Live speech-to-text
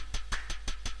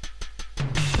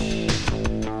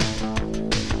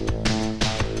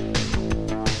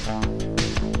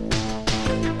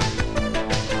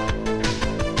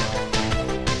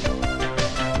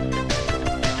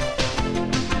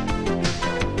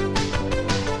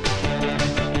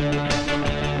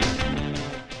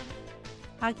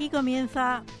Aquí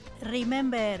comienza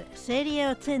Remember Serie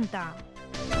 80.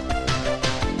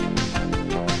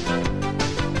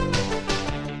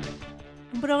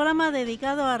 Un programa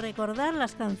dedicado a recordar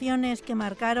las canciones que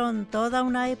marcaron toda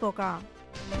una época.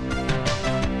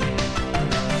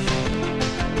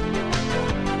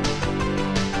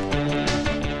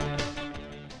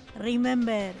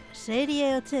 Remember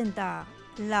Serie 80,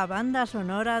 la banda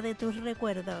sonora de tus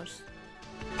recuerdos.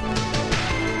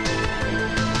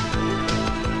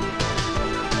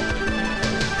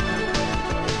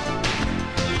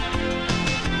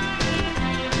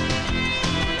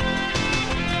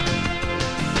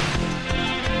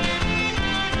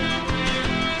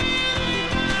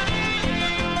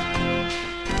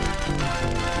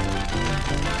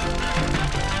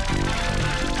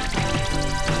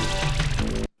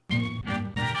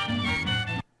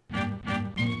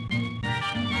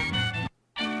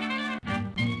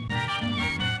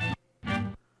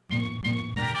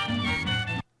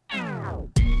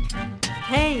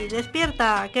 ¡Hey,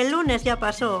 despierta! Que el lunes ya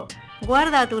pasó.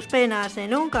 Guarda tus penas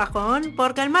en un cajón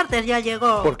porque el martes ya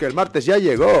llegó. Porque el martes ya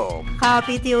llegó.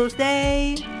 Happy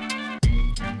Tuesday.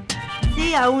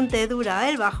 Si aún te dura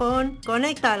el bajón,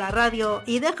 conecta a la radio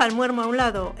y deja el muermo a un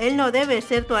lado. Él no debe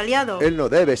ser tu aliado. Él no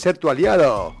debe ser tu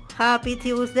aliado. Happy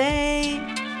Tuesday.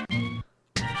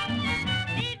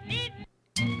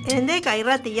 En Deca y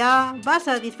Ratia vas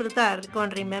a disfrutar.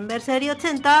 Con Remember Serie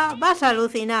 80 vas a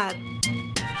alucinar.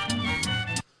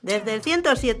 Desde el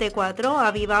 107.4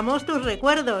 avivamos tus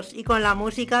recuerdos y con la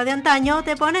música de antaño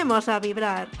te ponemos a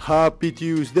vibrar. Happy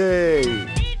Tuesday.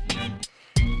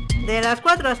 De las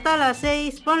 4 hasta las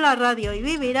 6 pon la radio y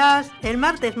vivirás el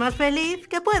martes más feliz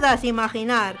que puedas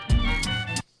imaginar.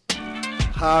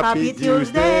 Happy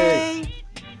Tuesday.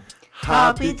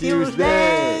 Happy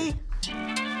Tuesday.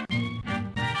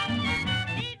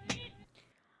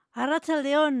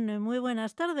 Arratsaldeón, muy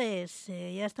buenas tardes.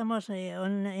 Ya estamos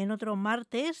en otro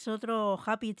martes, otro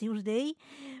Happy Tuesday,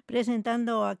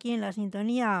 presentando aquí en la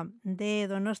sintonía de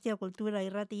Donostia Cultura y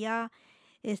Ratia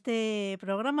este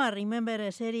programa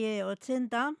Remember Serie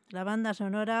 80, la banda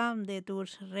sonora de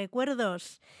tus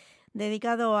recuerdos,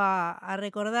 dedicado a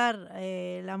recordar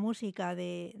la música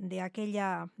de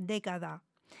aquella década.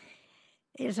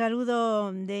 El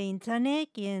saludo de Inchane,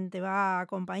 quien te va a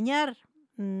acompañar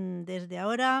desde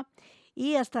ahora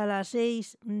y hasta las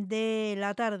 6 de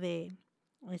la tarde.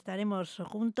 Estaremos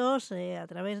juntos a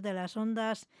través de las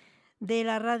ondas de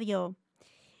la radio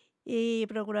y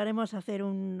procuraremos hacer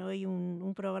hoy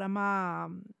un programa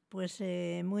pues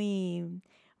muy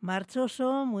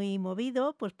marchoso, muy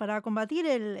movido, pues para combatir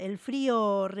el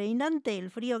frío reinante, el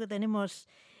frío que tenemos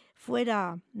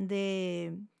fuera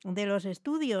de los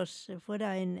estudios,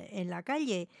 fuera en la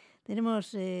calle.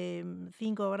 Tenemos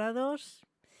 5 grados,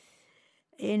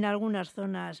 en algunas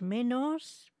zonas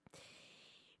menos,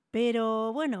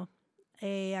 pero bueno,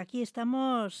 aquí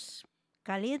estamos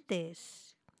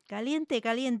calientes,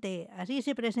 caliente. Así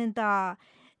se presenta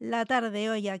la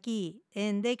tarde hoy aquí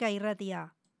en Deca y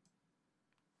Ratia.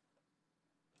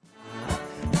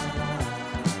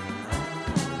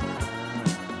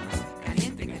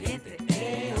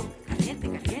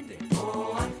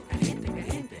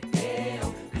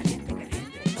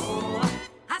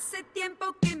 Hace tiempo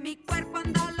que mi cuerpo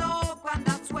anda loco,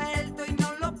 anda suelto y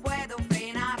no lo puedo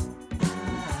frenar.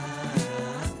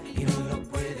 Y no lo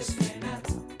puedes frenar.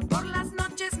 Por las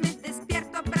noches me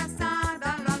despierto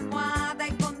abrazada a la almohada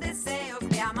y con deseos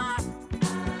de amar.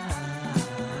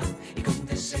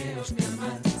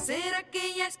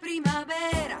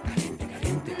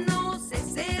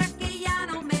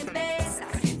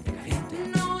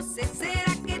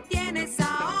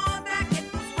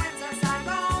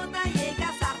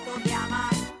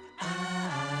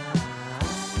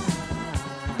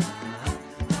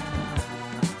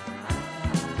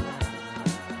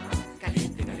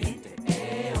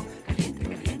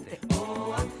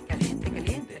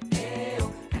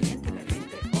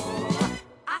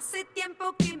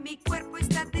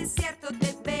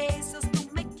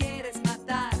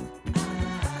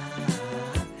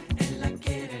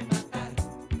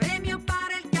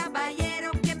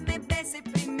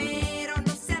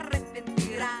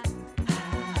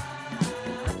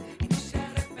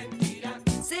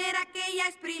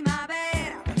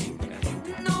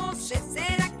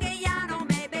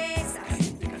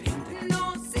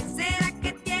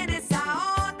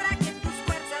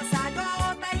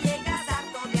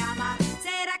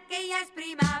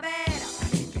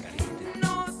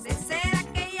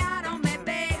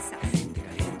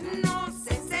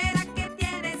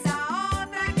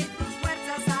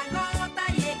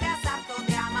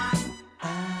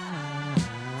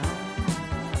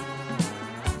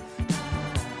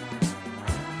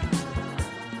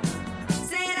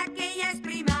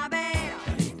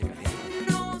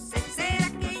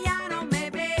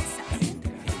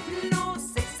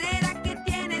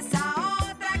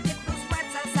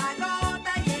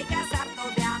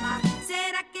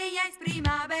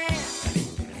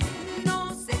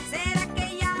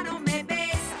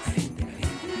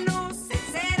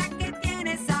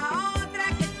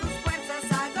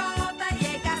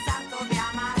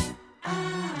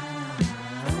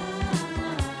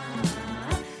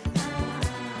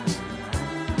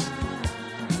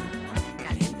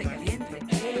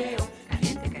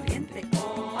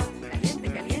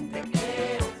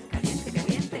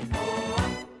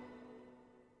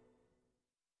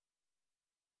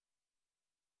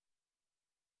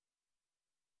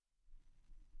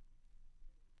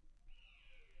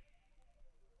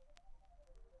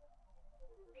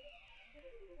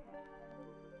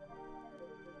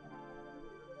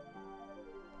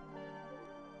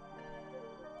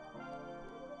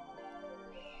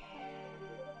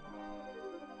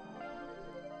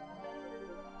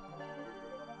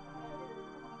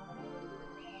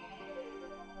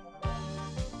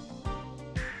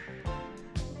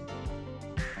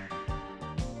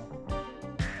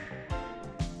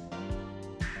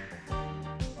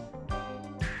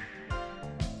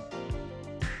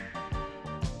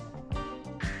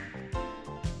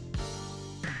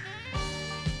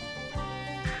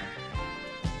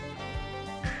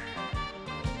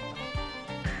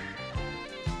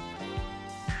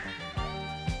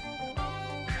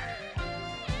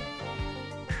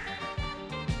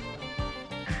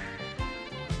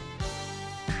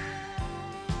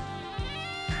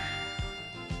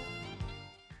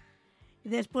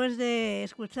 Después de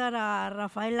escuchar a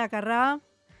Rafaela Carrà,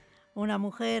 una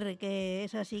mujer que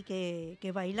es así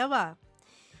que bailaba,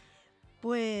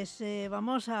 pues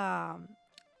vamos a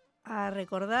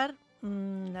recordar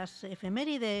las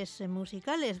efemérides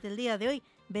musicales del día de hoy,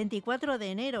 24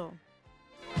 de enero.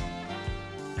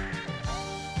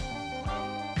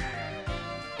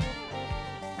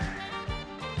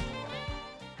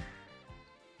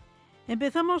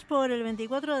 Empezamos por el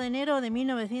 24 de enero de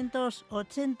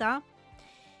 1980.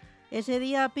 Ese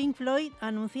día Pink Floyd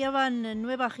anunciaban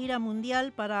nueva gira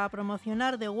mundial para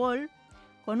promocionar The Wall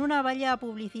con una valla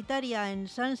publicitaria en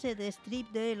Sunset Strip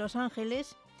de Los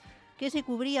Ángeles que se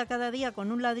cubría cada día con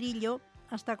un ladrillo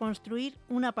hasta construir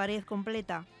una pared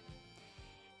completa.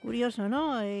 Curioso,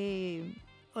 ¿no?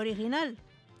 Original.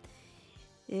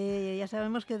 Ya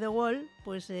sabemos que The Wall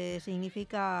pues,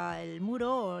 significa el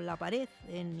muro o la pared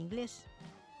en inglés.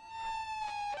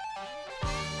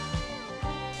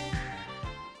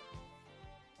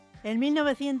 En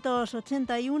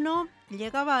 1981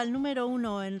 llegaba al número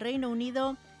 1 en Reino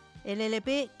Unido el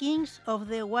LP Kings of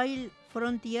the Wild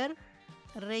Frontier,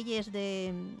 Reyes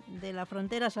de la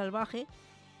Frontera Salvaje,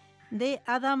 de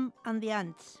Adam and the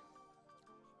Ants.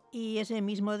 Y ese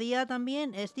mismo día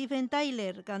también Steven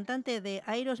Tyler, cantante de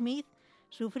Aerosmith,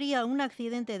 sufría un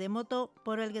accidente de moto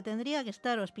por el que tendría que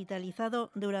estar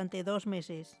hospitalizado durante 2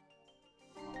 meses.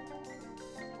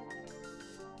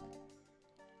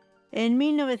 En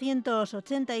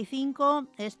 1985,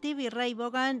 Stevie Ray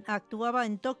Vaughan actuaba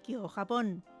en Tokio,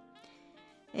 Japón.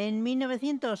 En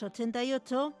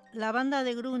 1988, la banda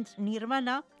de grunge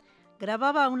Nirvana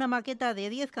grababa una maqueta de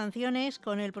 10 canciones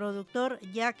con el productor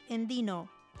Jack Endino.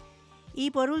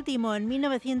 Y por último, en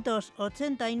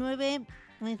 1989,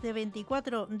 este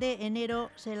 24 de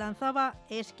enero, se lanzaba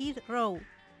Skid Row,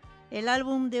 el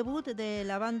álbum debut de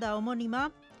la banda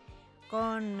homónima,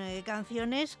 con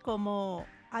canciones como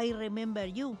I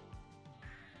Remember You.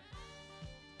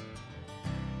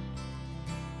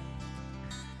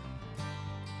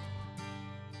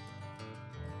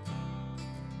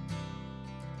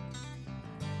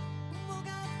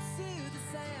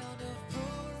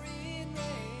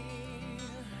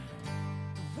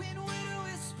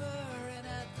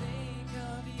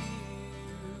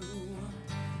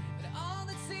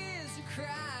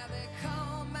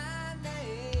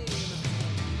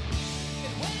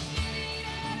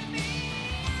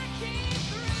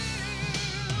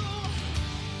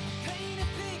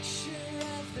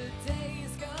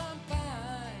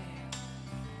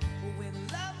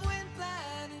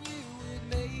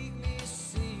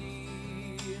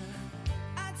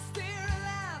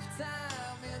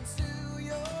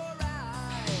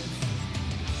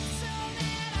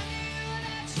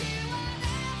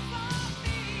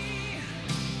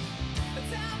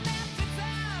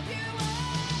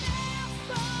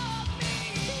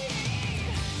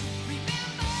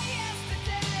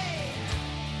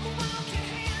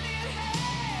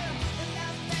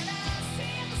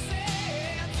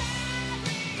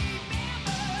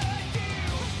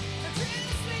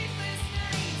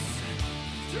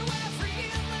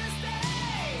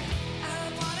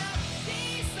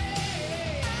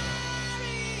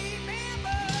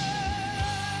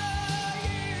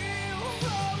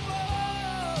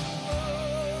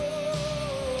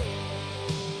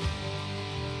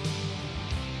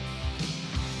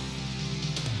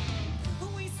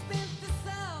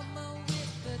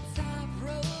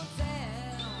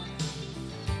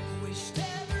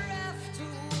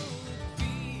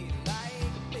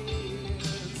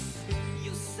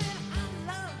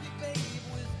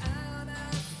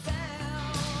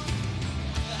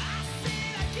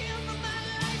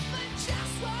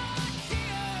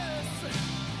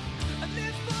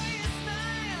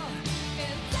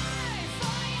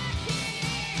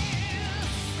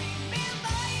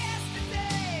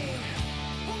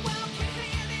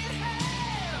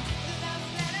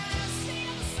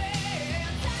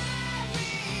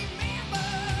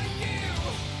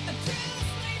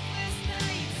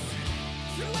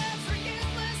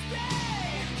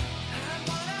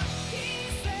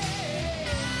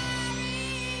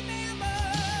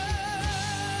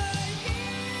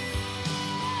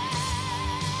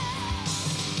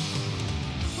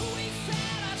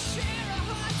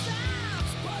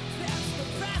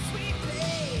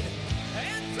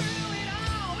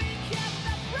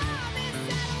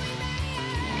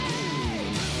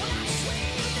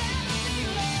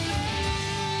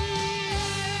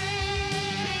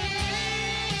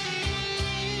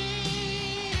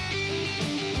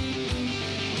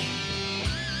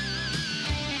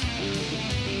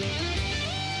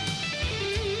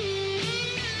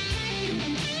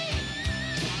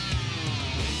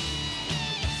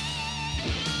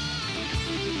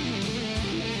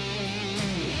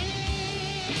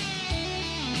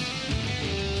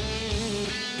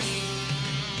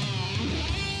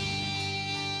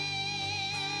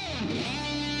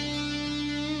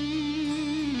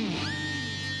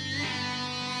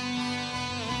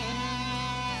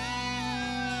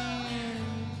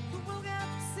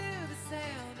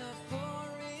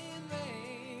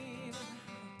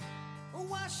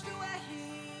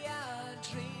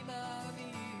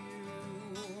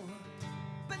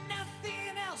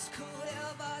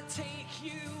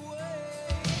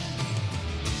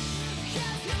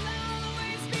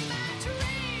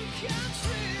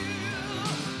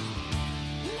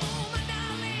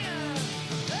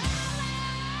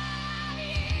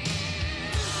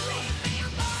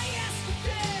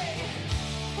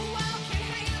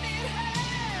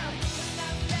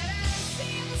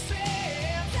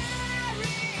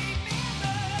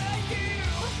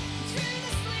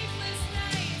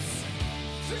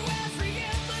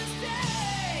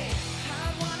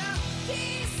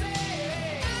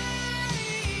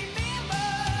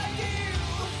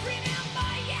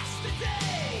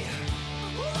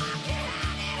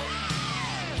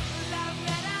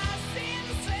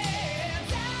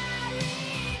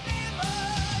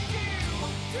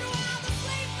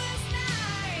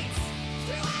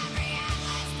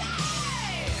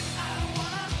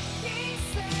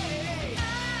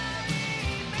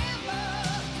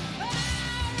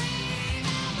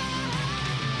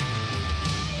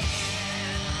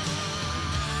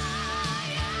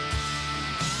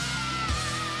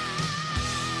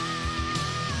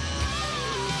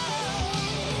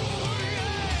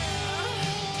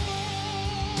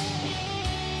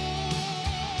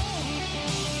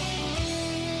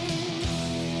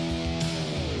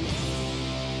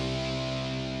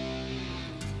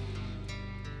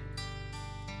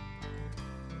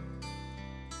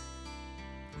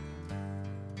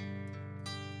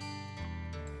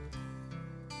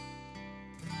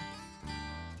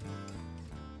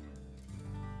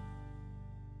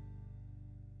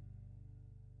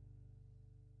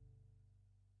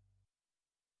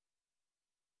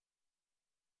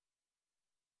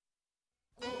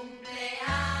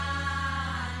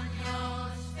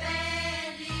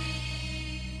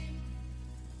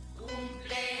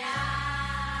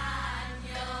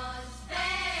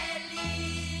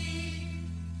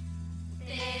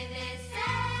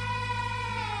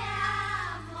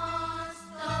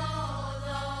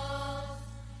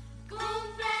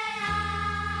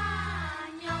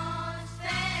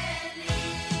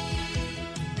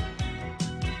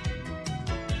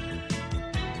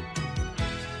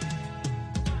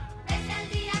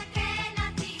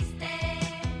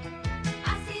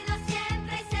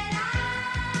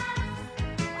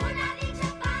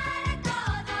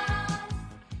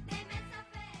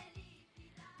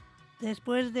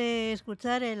 Después de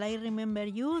escuchar el I Remember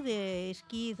You de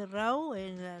Skid Row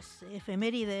en las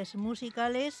efemérides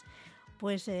musicales,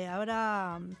 pues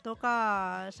ahora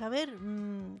toca saber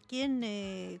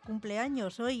quién cumple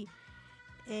años hoy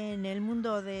en el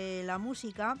mundo de la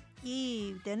música,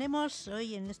 y tenemos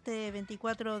hoy en este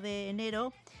 24 de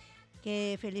enero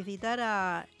que felicitar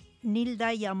a Neil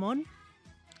Diamond,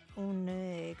 un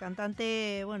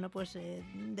cantante, bueno, pues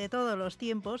de todos los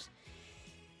tiempos,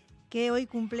 que hoy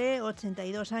cumple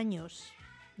 82 años,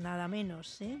 nada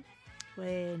menos, ¿eh?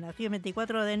 Pues nació el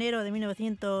 24 de enero de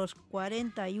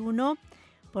 1941,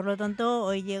 por lo tanto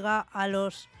hoy llega a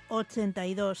los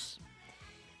 82,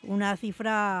 una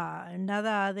cifra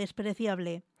nada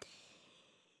despreciable.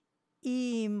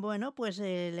 Y bueno, pues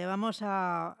le vamos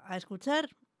a escuchar.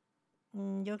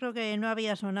 Yo creo que no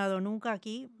había sonado nunca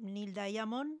aquí Neil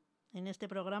Diamond en este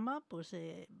programa, pues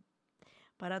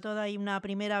para toda hay una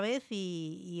primera vez,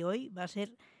 y hoy va a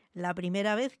ser la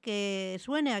primera vez que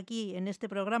suene aquí en este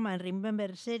programa en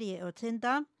Remember Serie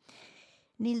 80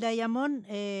 Neil Diamond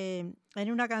en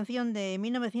una canción de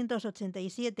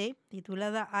 1987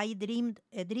 titulada I Dreamed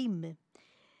a Dream,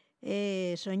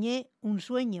 Soñé un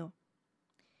sueño,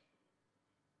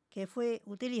 que fue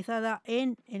utilizada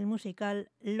en el musical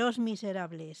Los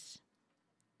Miserables.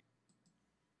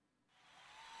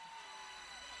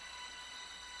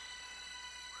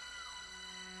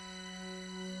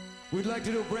 We'd like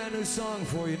to do a brand new song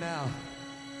for you now.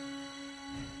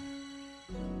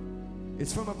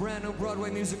 It's from a brand new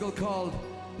Broadway musical called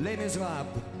Les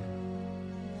Miserables.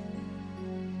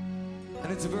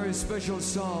 And it's a very special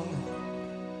song.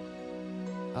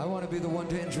 I want to be the one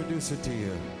to introduce it to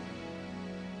you.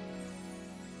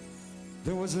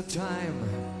 There was a time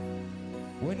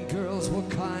when girls were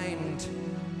kind,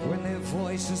 when their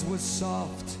voices were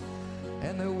soft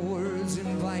and their words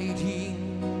inviting.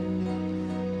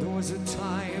 There was a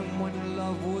time when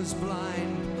love was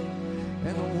blind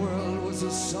and the world was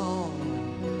a song,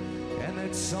 and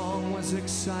that song was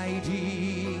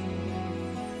exciting.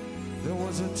 There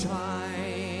was a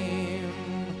time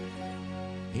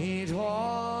it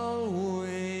all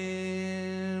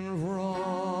went wrong.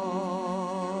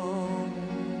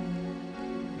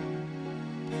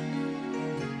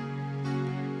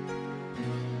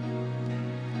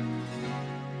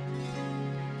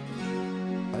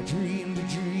 I dreamed a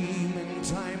dream in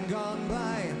time gone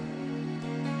by,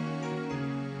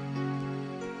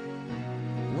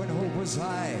 when hope was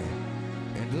high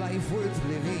and life worth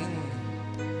living.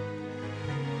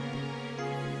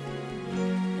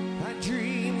 I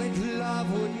dreamed that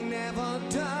love would never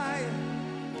die.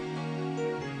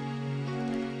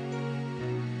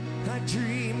 I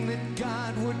dreamed that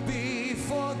God would be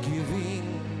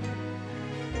forgiving.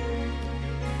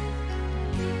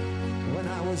 When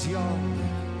I was young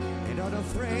and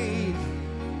unafraid,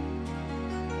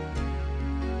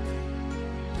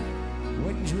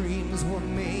 when dreams were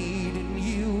made and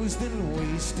used and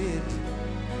wasted,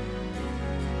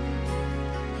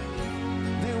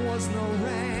 there was no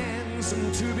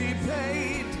ransom to be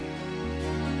paid,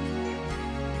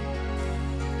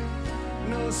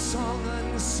 no song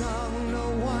unsung, no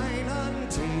wine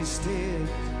untasted.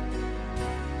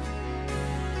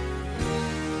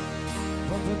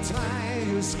 But the tide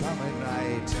is coming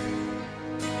right,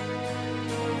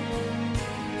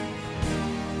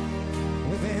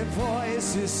 with their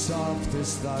voices soft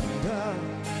as thunder,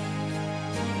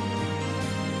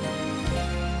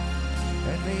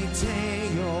 and they tear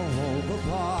your hope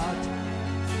apart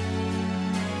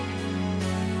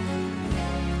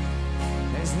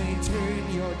as they turn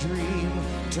your dream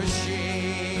to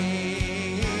shame.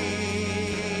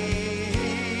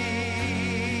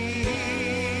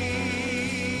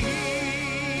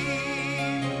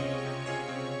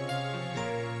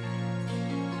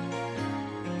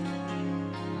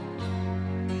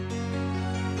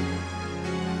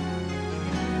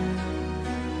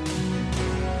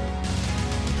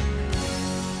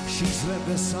 She slept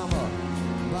the summer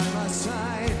by my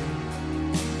side.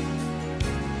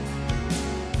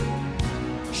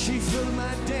 She filled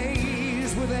my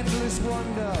days with endless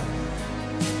wonder.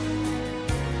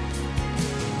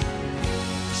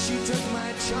 She took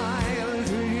my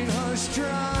childhood in her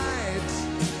strides,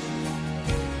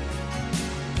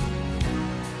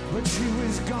 but she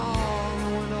was gone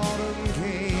when autumn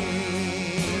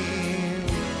came.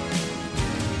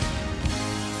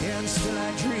 And still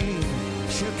I dream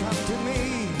she'll come to me,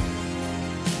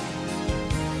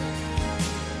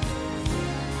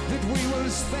 that we will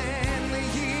spend the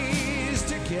years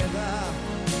together.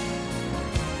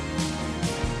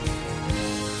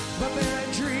 But there are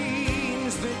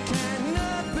dreams that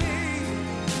cannot be,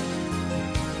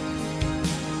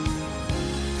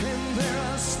 and there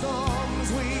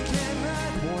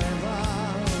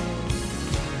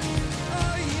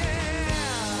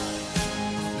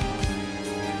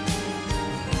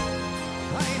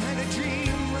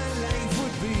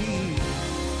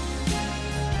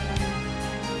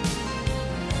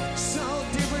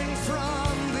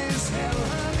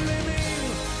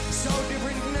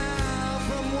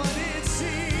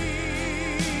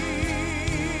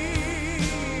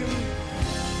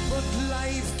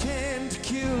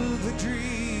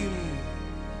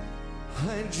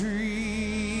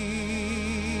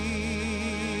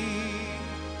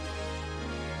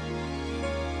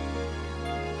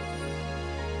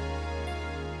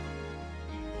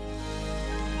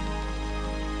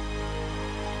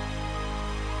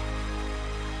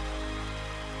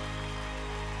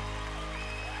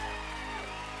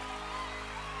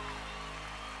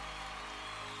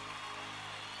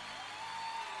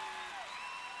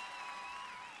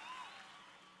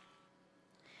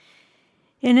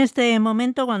En este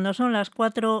momento, cuando son las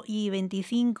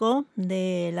 4:25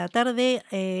 de la tarde,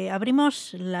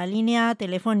 abrimos la línea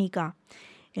telefónica,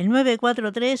 el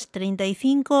 943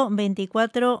 35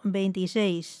 24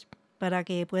 26, para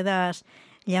que puedas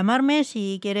llamarme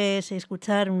si quieres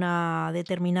escuchar una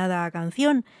determinada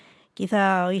canción.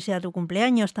 Quizá hoy sea tu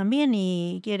cumpleaños también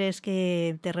y quieres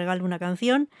que te regale una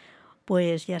canción.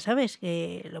 Pues ya sabes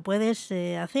que lo puedes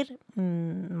hacer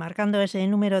marcando ese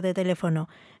número de teléfono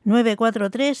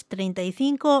 943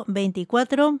 35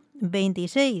 24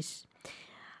 26.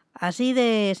 Así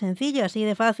de sencillo, así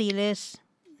de fácil es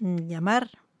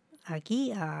llamar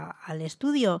aquí al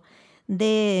estudio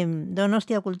de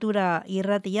Donostia Kultura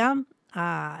Irratia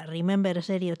a Remember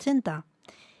Serie 80.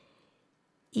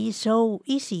 It's so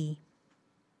easy.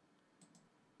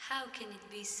 How can it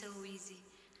be so easy?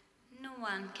 No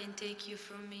one can take you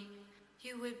from me.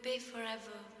 You will be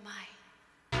forever mine.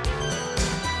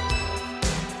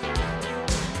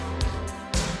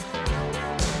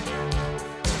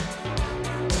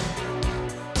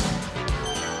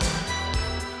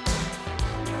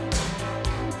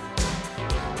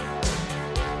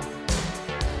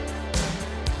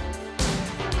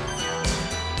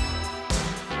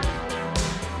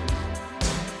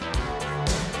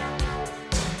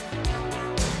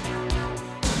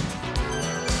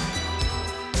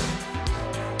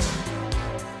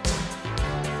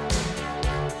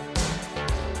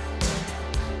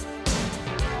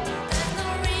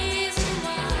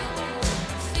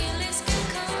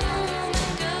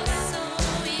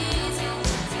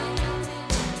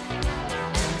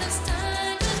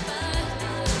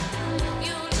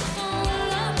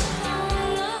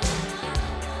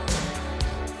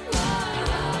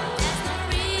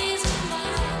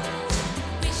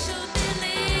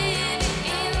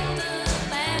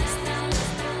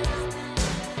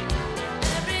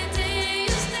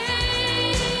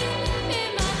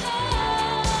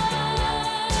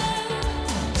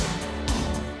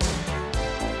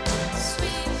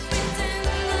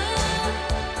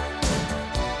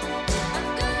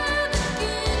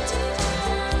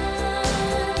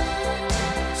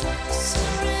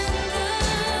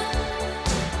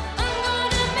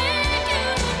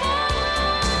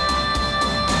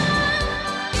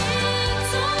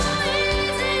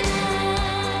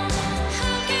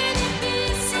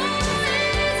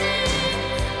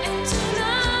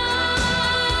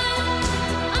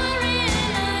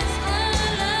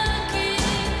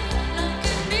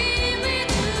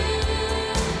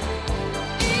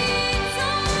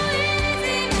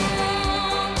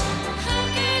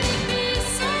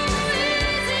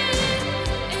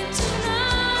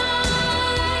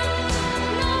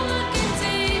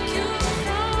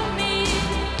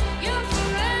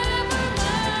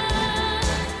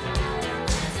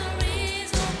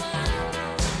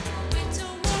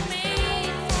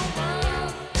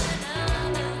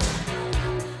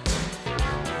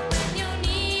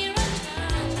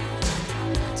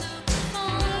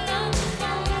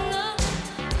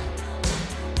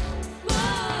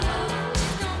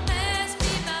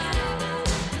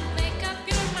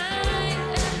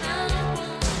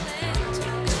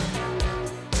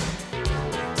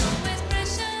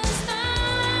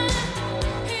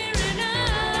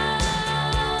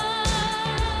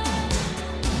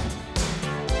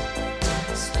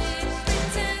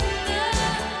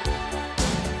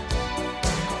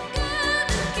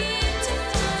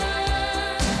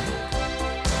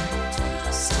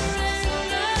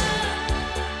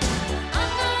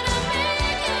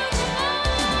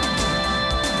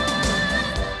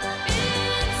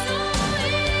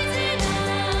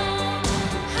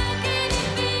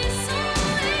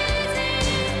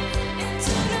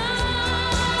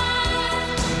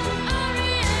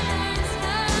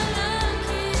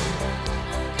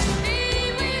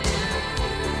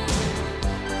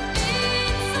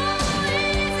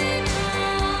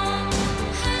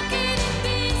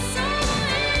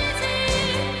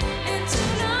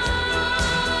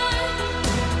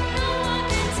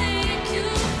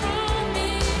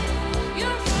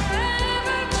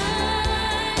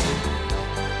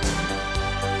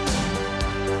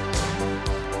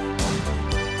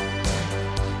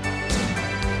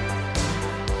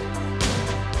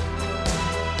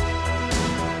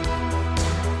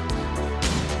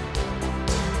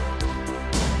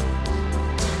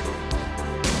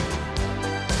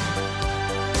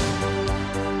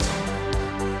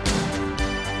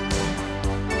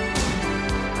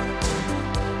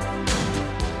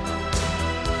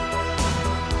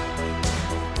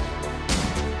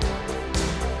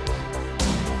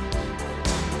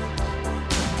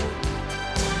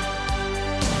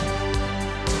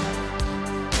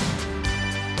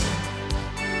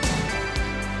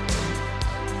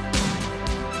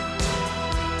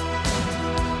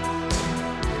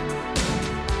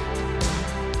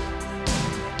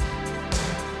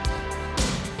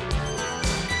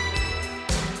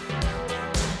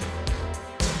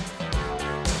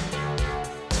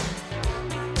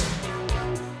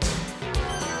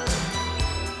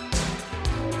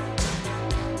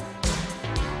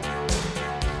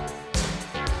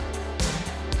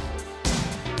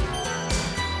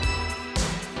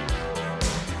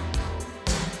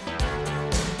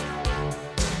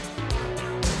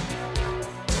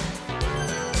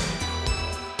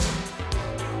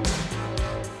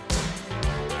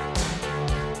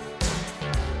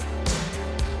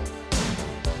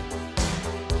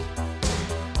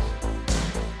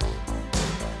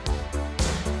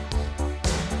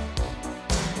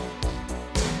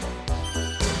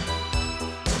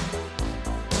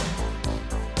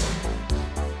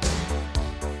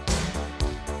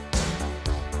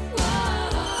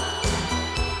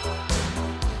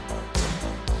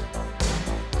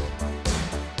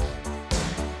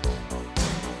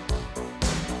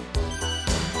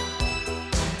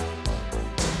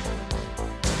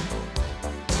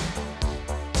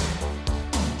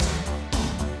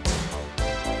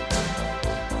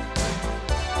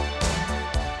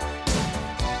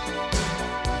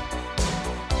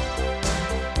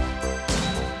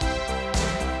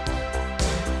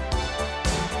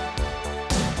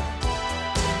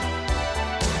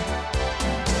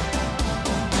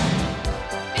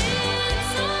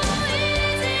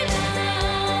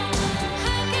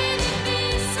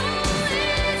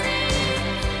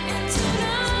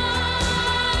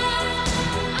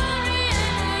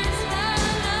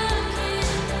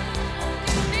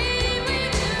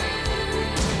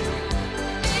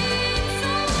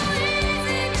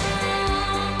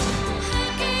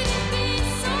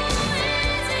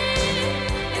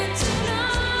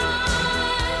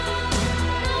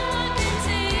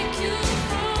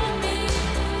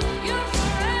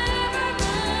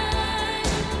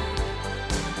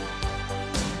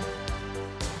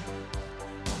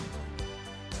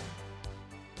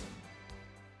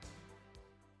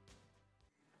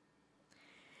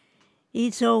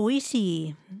 It's so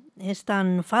easy, es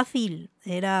tan fácil,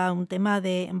 era un tema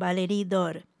de Valérie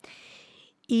Dor.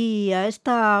 Y a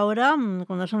esta hora,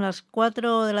 cuando son las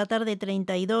 4 de la tarde,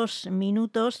 32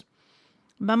 minutos,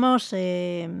 vamos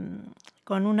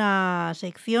con una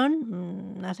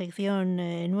sección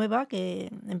nueva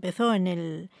que empezó en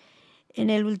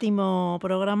el último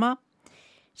programa.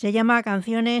 Se llama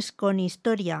Canciones con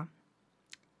Historia.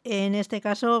 En este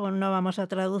caso no vamos a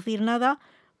traducir nada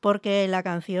porque la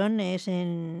canción es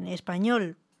en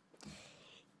español.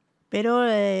 Pero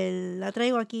la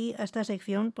traigo aquí a esta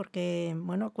sección porque,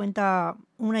 bueno, cuenta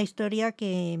una historia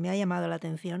que me ha llamado la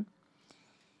atención.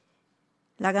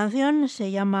 La canción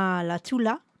se llama La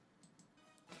Chula.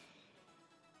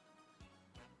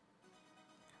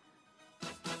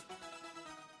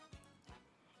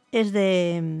 Es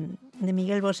de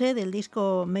Miguel Bosé, del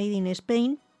disco Made in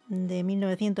Spain, de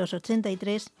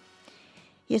 1983.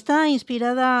 Y está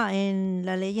inspirada en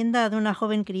la leyenda de una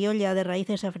joven criolla de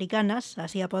raíces africanas,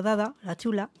 así apodada, la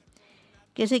Chula,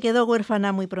 que se quedó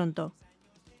huérfana muy pronto.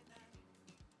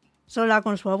 Sola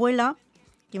con su abuela,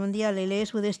 que un día le lee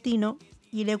su destino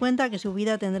y le cuenta que su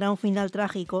vida tendrá un final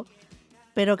trágico,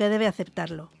 pero que debe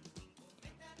aceptarlo.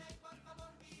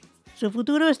 Su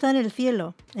futuro está en el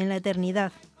cielo, en la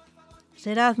eternidad.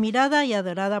 Será admirada y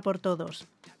adorada por todos.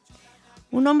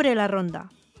 Un hombre la ronda,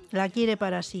 la quiere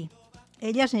para sí.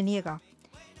 Ella se niega.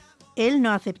 Él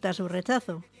no acepta su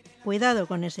rechazo. Cuidado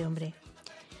con ese hombre.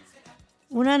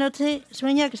 Una noche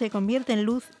sueña que se convierte en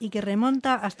luz y que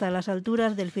remonta hasta las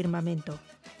alturas del firmamento.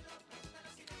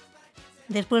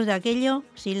 Después de aquello,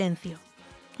 silencio.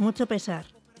 Mucho pesar,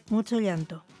 mucho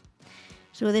llanto.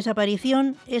 Su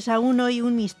desaparición es aún hoy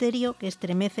un misterio que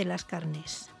estremece las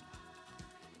carnes.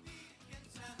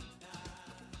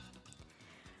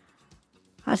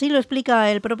 Así lo explica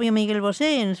el propio Miguel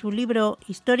Bosé en su libro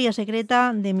Historia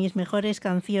secreta de mis mejores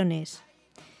canciones.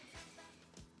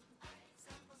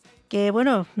 Que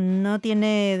bueno, no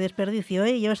tiene desperdicio,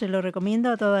 ¿eh? Yo se lo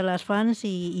recomiendo a todas las fans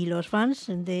y los fans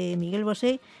de Miguel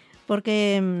Bosé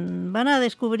porque van a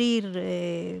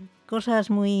descubrir cosas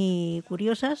muy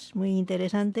curiosas, muy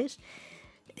interesantes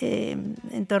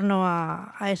en torno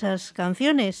a esas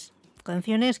canciones.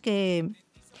 Canciones que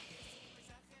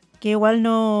igual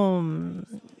no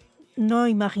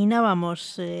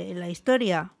imaginábamos la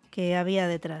historia que había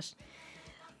detrás.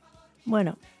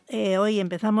 Bueno, hoy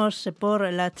empezamos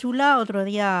por La Chula, otro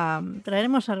día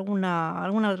traeremos alguna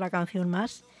otra canción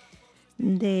más,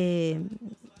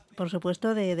 por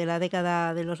supuesto, de la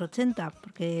década de los 80,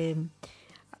 porque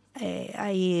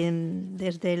hay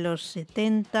desde los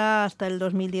 70 hasta el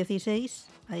 2016,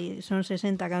 son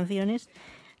 60 canciones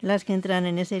las que entran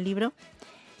en ese libro.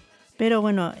 Pero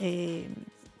bueno,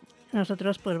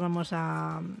 nosotros pues vamos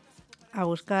a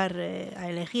buscar, a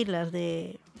elegir las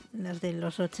de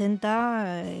los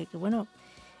 80, que bueno,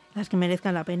 las que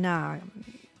merezcan la pena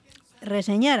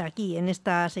reseñar aquí en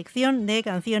esta sección de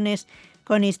canciones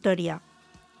con historia.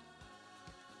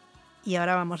 Y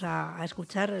ahora vamos a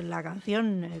escuchar la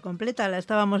canción completa, la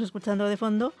estábamos escuchando de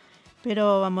fondo,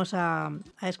 pero vamos a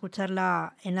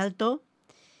escucharla en alto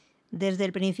desde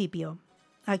el principio.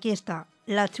 Aquí está,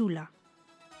 La Chula.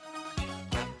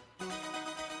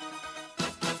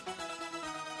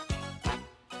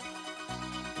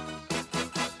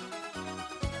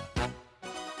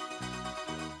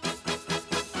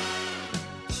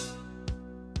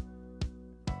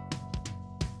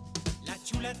 La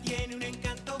chula tiene un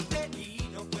encanto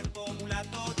felino, cuerpo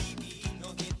mulato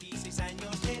divino, 16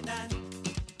 años de edad.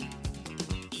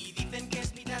 Y dicen que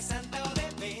es mitad santa o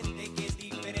demente, que es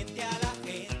diferente a la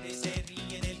gente, se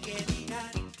ríe del que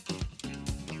dirán.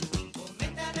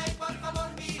 Comentan ahí, por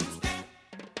favor, mire usted.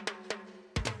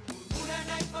 Murmuran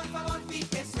ahí, por favor,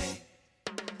 fíjese.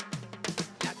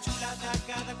 La chula da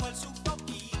cada cual su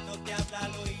poquito, te habla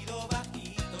al oído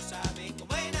bajito, sabe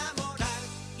cómo enamorar.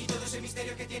 Y todo ese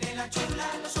misterio que tiene la chula,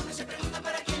 los hombres se preguntan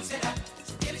para quién será.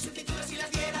 Su piel y su cintura si las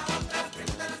diera otra,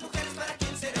 preguntan las mujeres para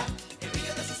quién será. El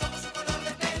brillo de sus ojos, su color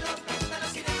de pelo, preguntan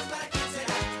las sirenas para quién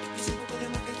será. Y si un poco de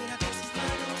amor que quiera de sus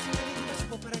manos, una diva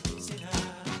supo para quién será.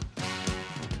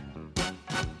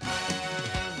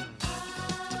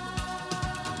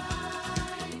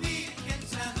 Ay, Virgen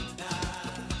Santa.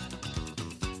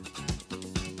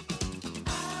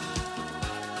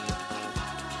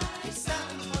 Ay,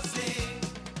 San José.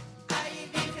 Ay,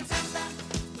 Virgen Santa.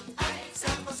 Ay,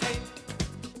 San José.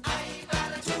 Ay, va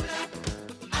la chula.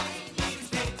 Ay, mire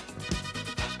usted.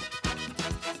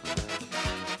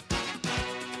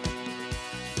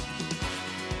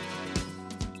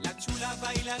 La chula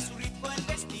baila su ritmo al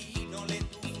destino, lee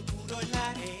tu futuro en la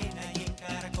arena y en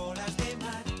caracolas de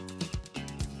mar.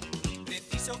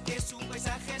 Preciso que su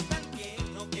paisaje es tan tierno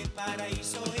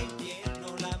paraíso e infierno,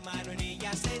 la mano en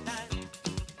ella se dan.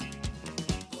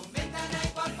 Comentan, ay,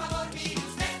 por favor, mire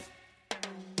usted.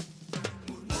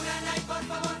 Murmuran, ay, por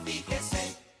favor,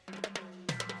 fíjese.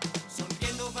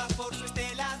 Sonriendo va por su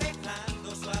estela,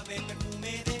 dejando suave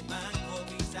perfume de mango,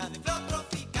 brisa de flor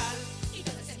tropical. Y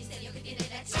todo ese misterio que tiene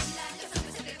la chula, los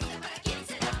hombres se preguntan para quién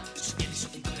será. Su piel y su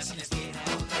cintura si las tiene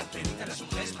otra, preguntan las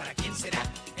mujeres para quién será.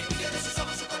 El brillo de sus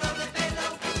ojos, su color de pelo,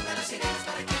 preguntan las sirenas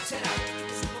para quién será.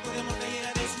 Es un poco de amor que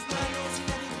llega de sus manos y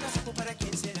nadie nunca supo para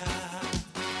quién será.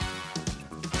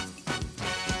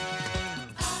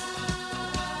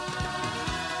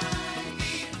 Ay,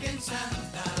 Virgen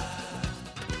Santa.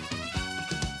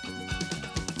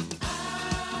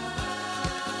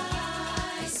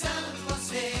 Ay, San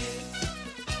José.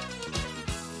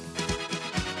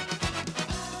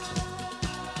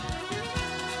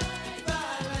 Ay, va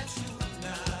la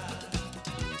chula.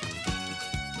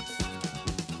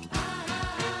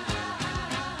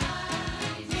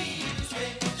 Ay, mire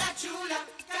usted, la chula,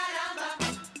 caramba.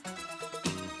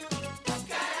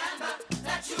 Caramba,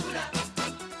 la chula.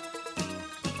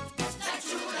 La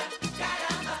chula,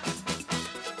 caramba.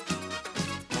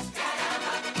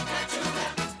 Caramba, la chula.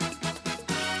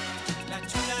 La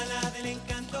chula, la del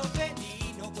encanto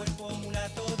felino, cuerpo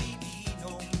mulato divino,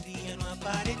 un día no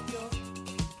apareció.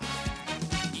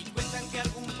 Y cuentan que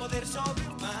algún poder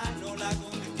sobrehumano la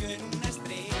convirtió en una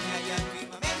estrella y al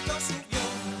firmamento subió.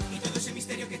 Y todo ese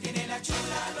misterio que tiene la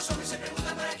chula, los hombres se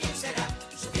preguntan para quién será.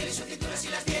 Su piel y su cintura si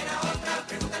las diera otra,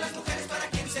 preguntan las mujeres para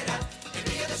quién será. El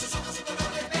brillo de sus ojos, su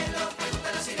color de pelo,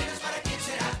 preguntan las sirenas para quién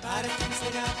será. Para quién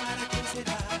será, para quién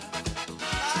será.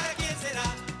 ¿Para quién será?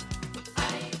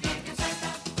 Ay, Virgen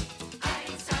Santa, ay,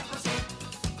 San José,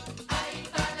 ay,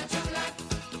 va la chula,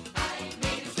 ay,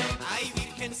 mire usted. Ay,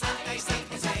 Virgen Santa y San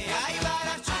José, ahí va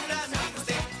la chula, mire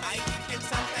usted. Ay, Virgen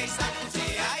Santa y San José,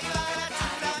 ahí va la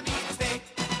chula, mire usted.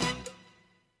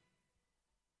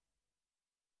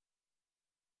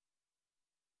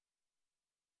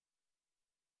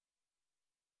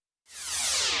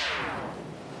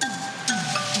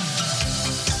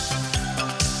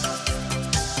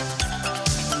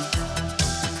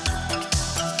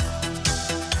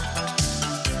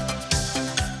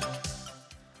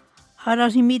 Ahora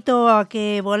os invito a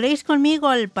que voléis conmigo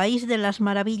al País de las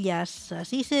Maravillas.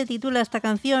 Así se titula esta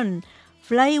canción,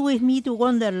 Fly with me to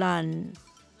Wonderland.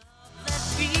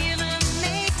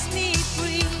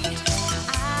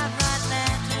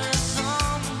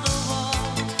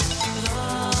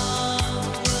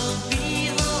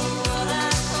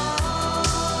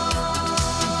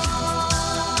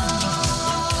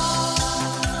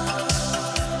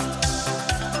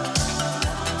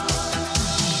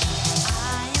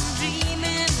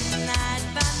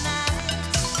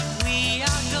 We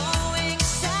are going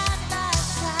side by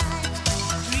side.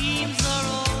 Dreams are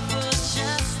over.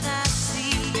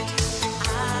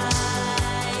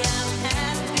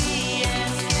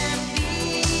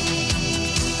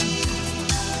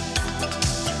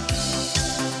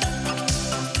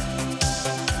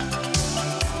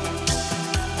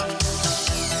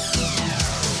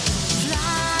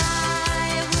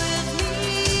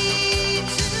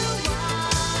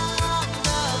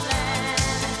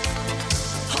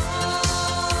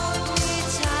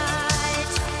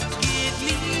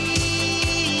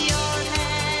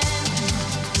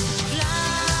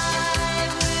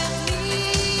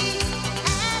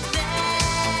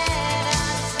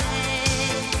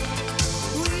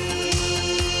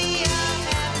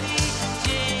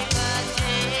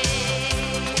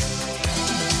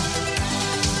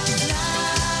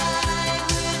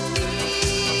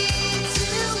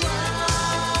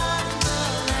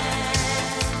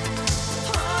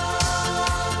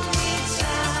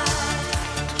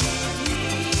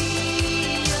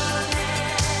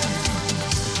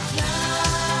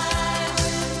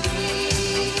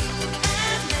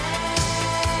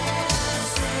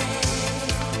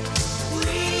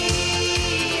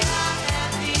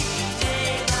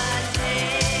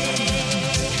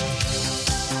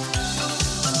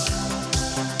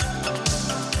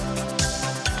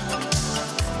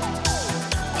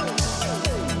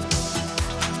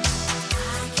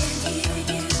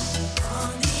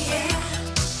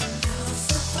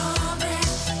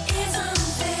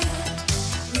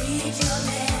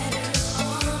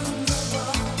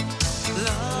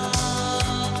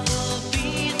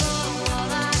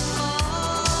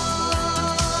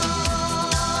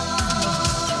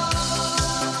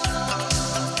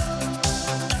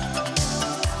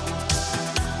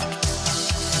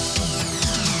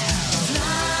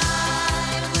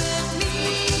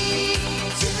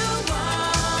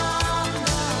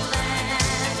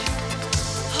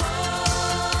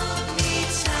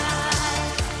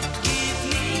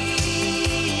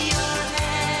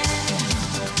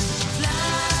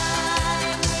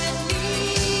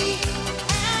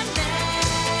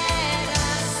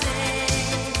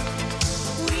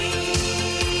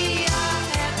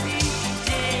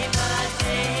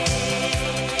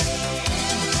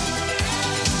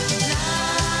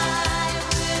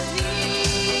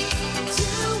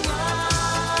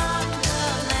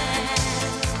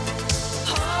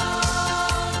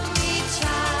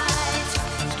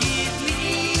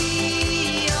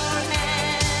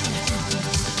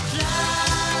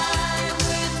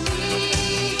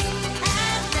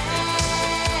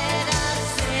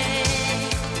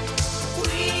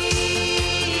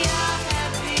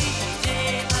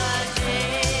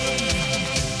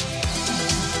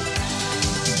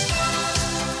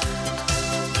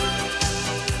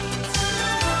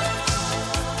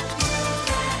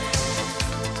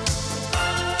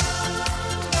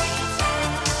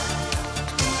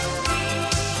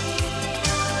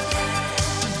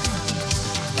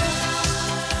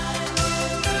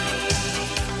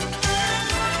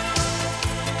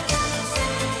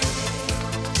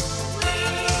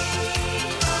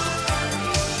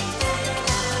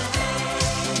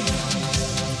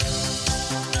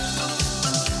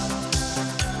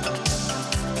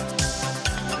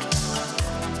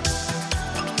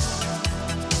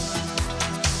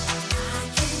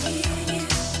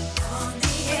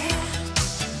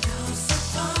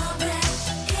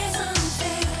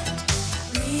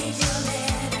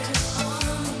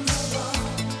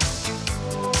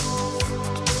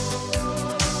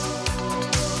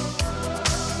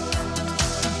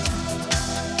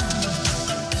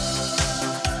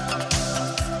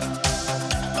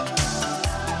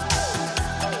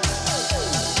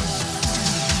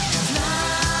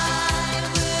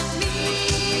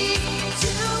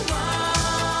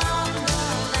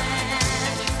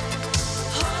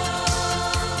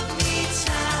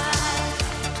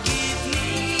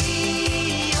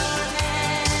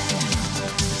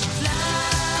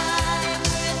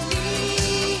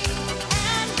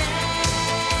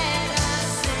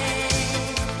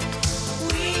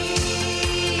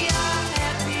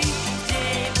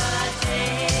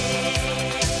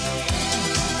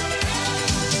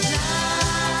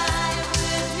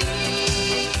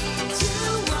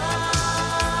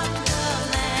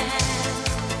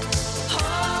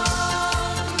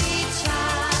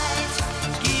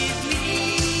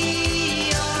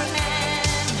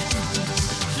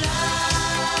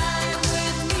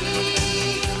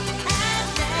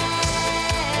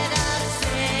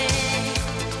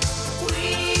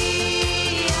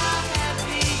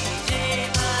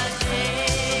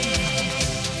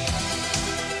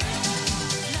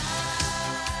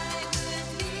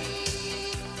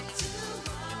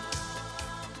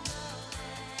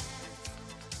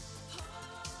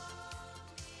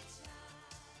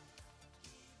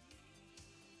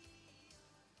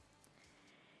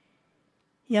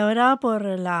 Y ahora, por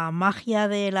la magia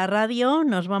de la radio,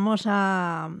 nos vamos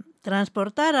a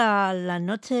transportar a la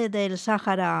noche del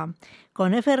Sáhara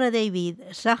con F.R. David,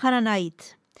 Sahara Night.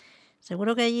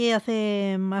 Seguro que allí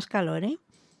hace más calor, ¿eh?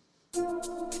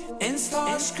 And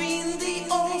Starscream, the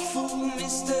awful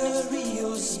mystery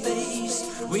of space,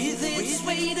 with its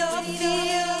weight of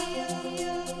fear,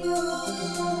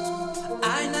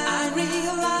 I now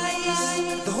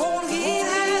realize the whole here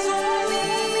has on me.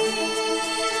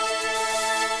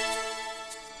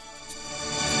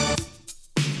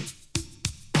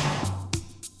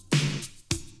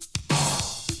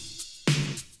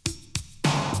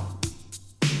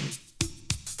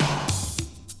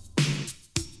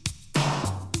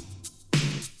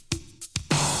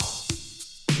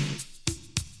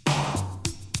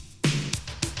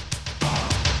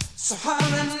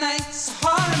 Sahara night,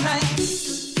 Sahara night.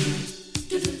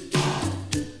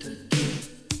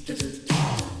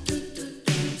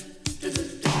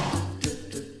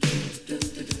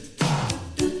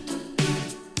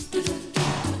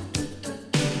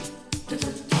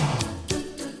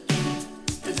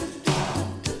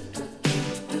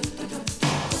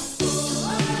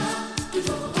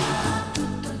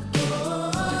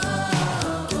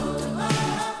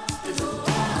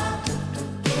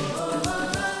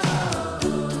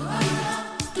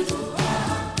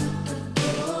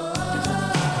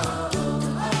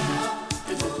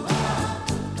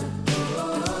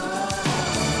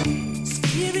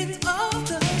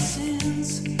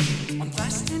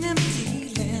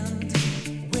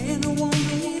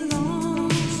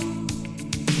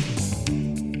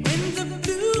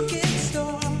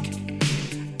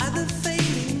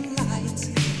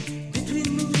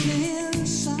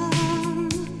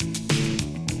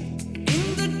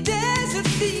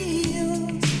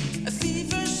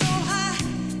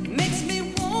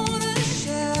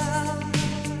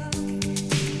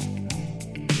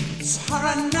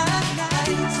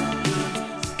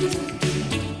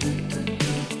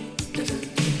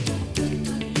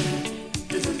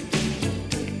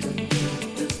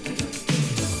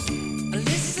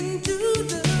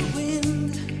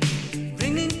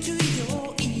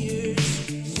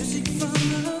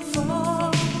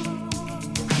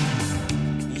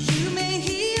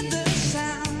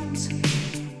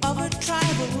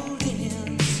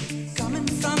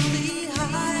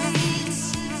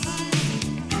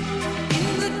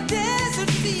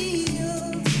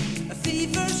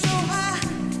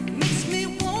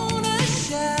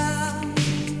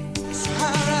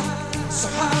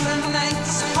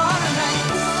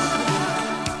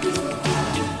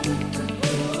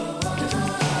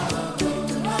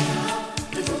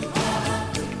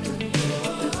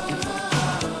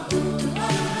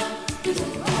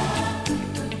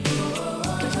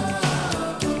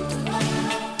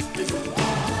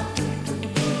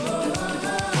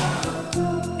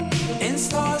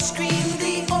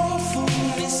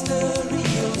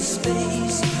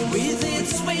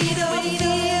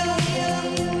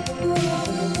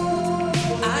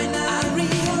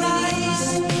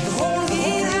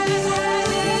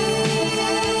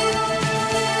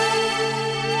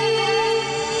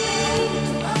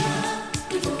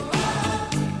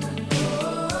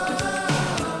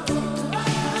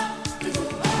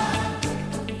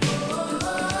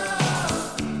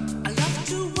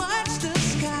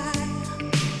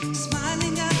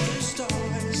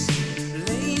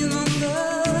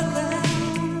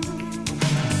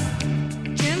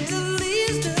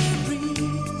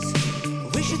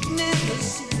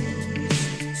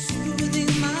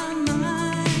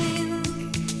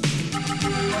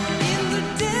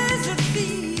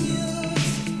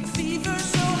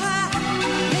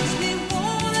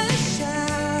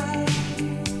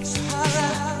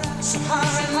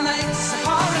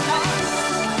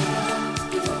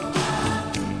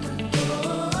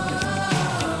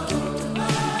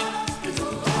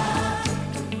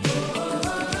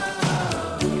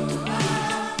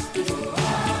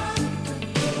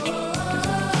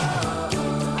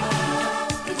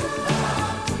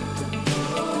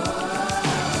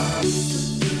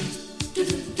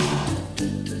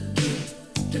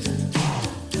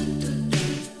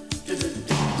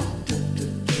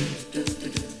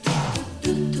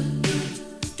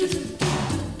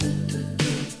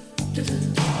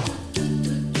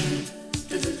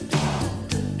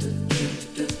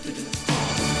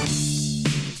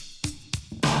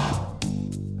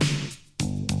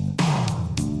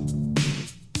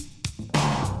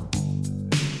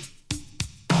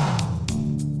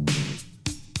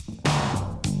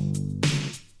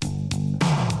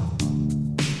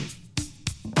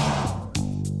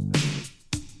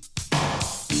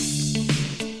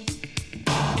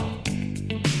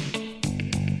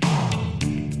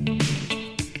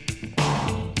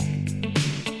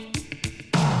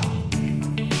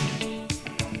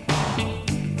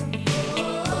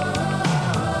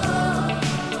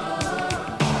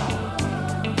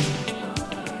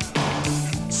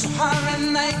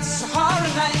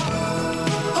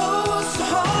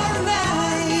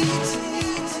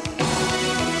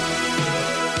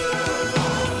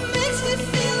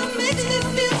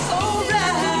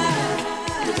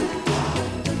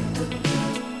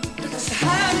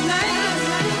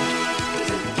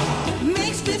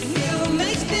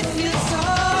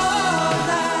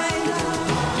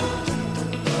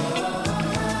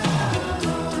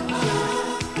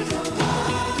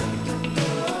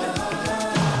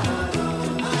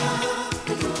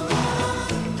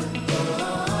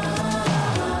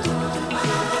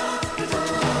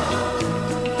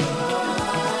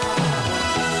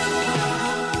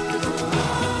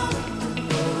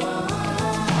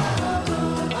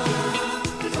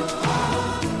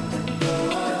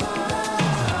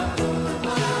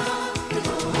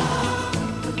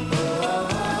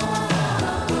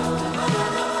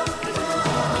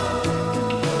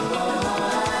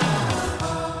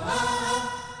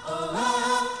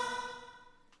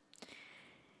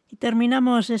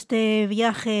 terminamos este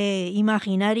viaje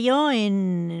imaginario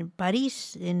en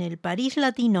París, en el París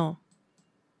latino.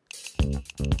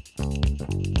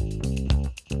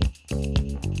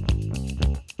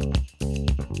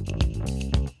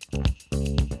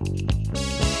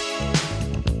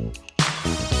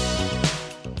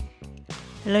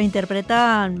 Lo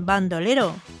interpretan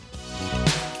Bandolero.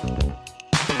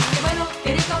 Qué bueno,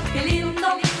 qué rico, qué lindo,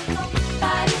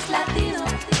 París latino.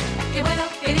 Qué bueno,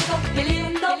 qué rico, qué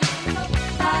lindo,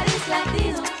 París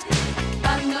latino.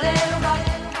 Bandolero rock,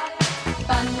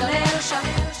 bandolero shock,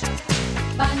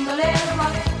 bandolero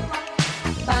rock,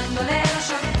 bandolero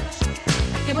shock.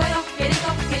 Qué bueno, qué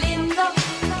rico, qué lindo,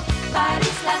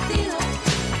 París latino.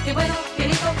 Qué bueno, qué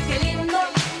rico, qué lindo,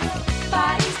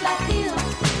 París latino.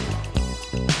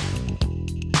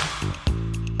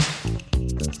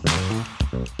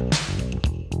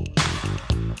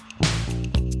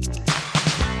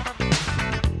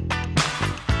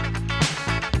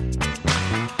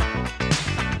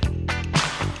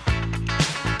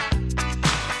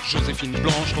 Joséphine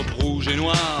blanche, robe rouge et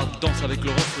noire, danse avec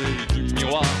le reflet du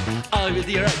miroir. Arrivé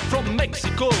direct from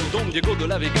Mexico, Don Diego de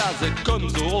la Vegas est comme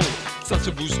Zorro. Ça se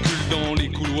bouscule dans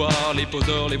les couloirs, les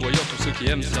poseurs, les voyeurs, tous ceux qui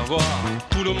aiment se faire voir.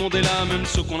 Tout le monde est là, même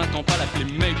ceux qu'on n'attend pas, l'appeler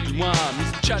mec du mois.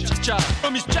 Miss Cha-Cha-Cha, oh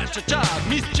Miss Cha-Cha-Cha,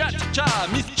 Miss Cha-Cha-Cha,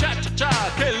 Miss Cha-Cha-Cha,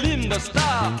 quelle linda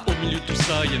star. Au milieu de tout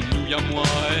ça, y'a nous, y'a moi.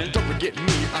 Don't forget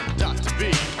me, I'm Dr.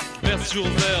 B. Vers sur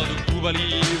verre de Cuba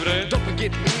Libre. Don't forget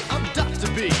me, I'm Dr.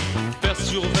 B. Vers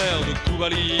sur verre de Cuba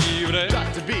Libre.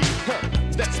 Dr. B,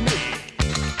 that's me.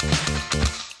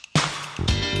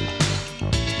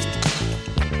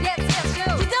 Yes, yes, you.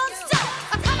 You don't stop.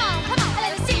 Oh, come on,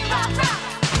 let me see you rock, rock.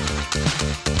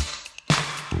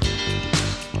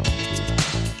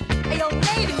 Hey, yo,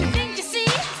 lady, you think you see?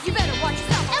 You better watch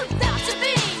yourself. Oh, Dr. B.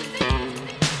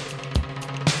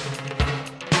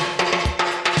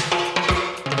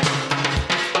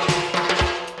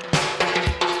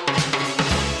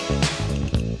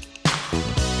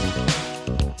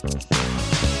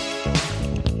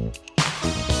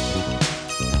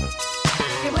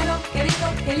 Qué bueno, qué rico,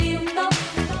 qué lindo,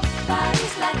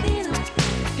 París latino.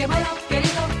 Qué bueno, qué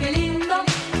rico, qué lindo,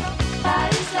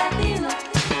 París latino.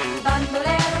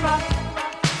 Bandolero rock,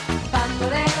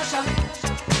 bandolero shock,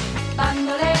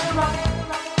 bandolero rock,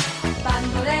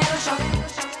 bandolero shock.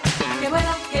 Qué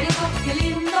bueno, qué rico, qué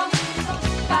lindo,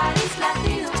 París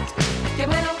latino. Qué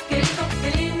bueno, qué rico,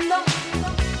 qué lindo,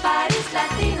 París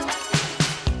latino.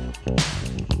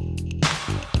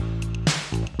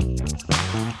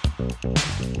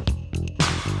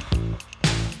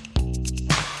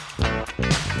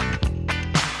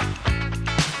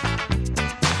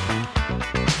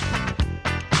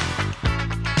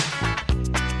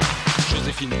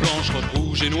 Joséphine blanche, robe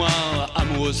rouge et noire,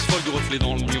 amoureuse folle du reflet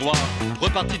dans le miroir.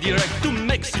 Reparti direct to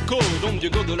Mexico, Don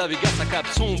Diego de la Vegas accable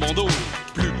son bandeau.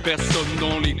 Plus personne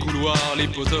dans les couloirs, les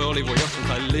poseurs, les voyeurs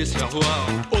sont allés se faire voir.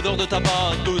 Odeur de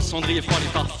tabac, de cendrier froid, les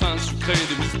parfums sucrés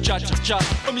de Miss Cha-Cha-Cha.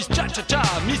 Oh Miss Cha-Cha-Cha,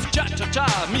 Miss Cha-Cha-Cha,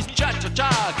 Miss Cha-Cha-Cha,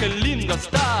 quelle linda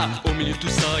star. Au milieu de tout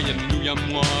ça, y'a nous, y'a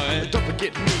moi. Don't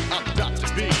forget me, I'm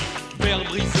Dr. B. Verre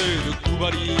brisé de Cuba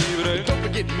Libre. Don't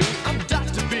forget me, I'm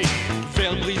Dr. B.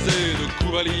 Verre brisé de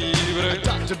Cuba Libre.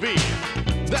 Dr. B,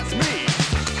 that's me.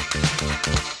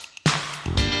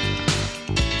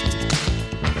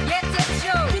 Yes, yes,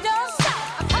 you. You don't stop.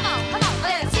 Oh, come on,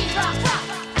 let me see you rock, rock.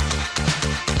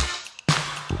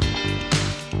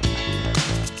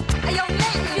 Hey, yo,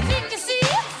 lady, you think you see?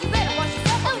 You better watch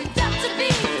yourself. Oh, Dr. B.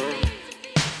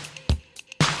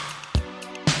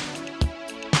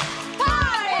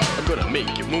 Party! I'm gonna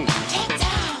make you move Get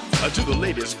down. to the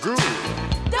latest groove.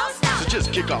 Don't stop. So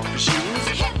just kick off your shoes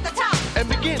Hit the top. and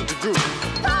begin to groove.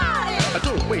 Party!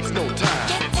 Don't waste no time.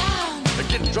 Get down.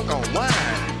 Getting drunk on wine.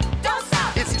 Don't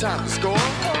stop. It's time to score.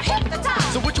 Hit the top.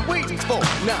 So what you waiting for?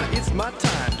 Now it's my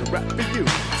time to rap for you.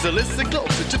 So listen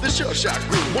closer to the sure shot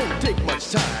groove. Won't take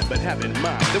much time, but have in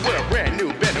mind that we're a brand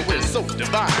new band and we're so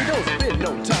divine. We don't spend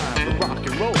no time for rock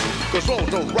and roll, cause roll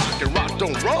don't rock and rock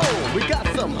don't roll. We got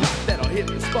some hot that'll hit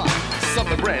the spot.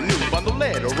 Something brand new on the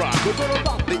lead rock. We're gonna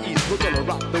rock the east, we're gonna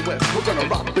rock the west. We're gonna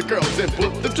rock the girls and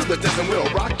put them to the test and we'll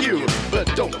rock you.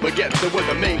 But don't forget that we're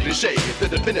the main cliche, the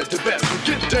definitive best.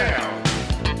 Get down.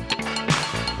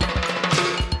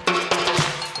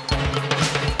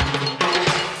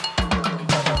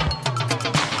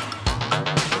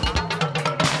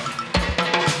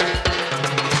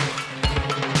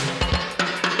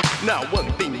 Now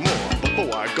one thing more,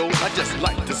 before I go, I just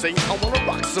like to say I wanna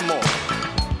rock some more.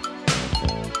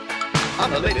 I'm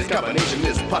the latest combination,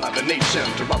 this part of the nation.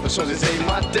 To rock the shows is ain't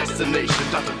my destination.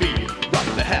 Dr. B, rock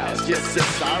the house, yes,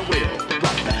 yes, I will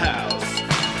rock the house.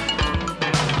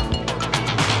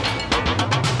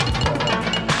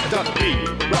 Got to be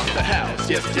rock the house.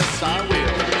 Yes, yes, I will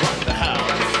rock the house.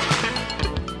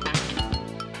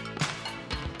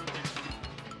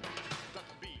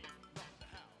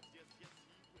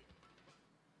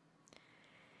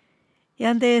 Y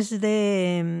antes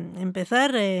de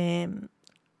empezar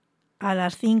a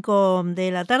las 5 de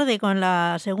la tarde con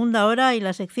la segunda hora y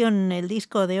la sección El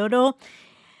Disco de Oro,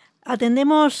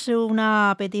 atendemos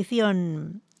una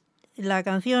petición, la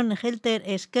canción Helter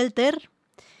Skelter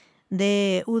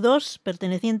de U2,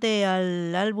 perteneciente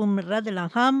al álbum Rattle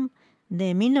and Hum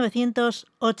de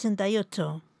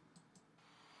 1988.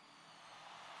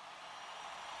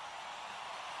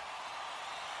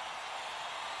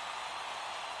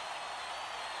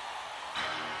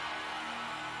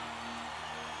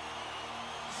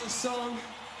 This song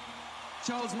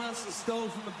Charles Manson stole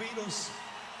from the Beatles.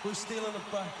 Who's stealing it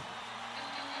back?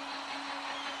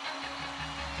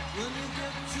 When you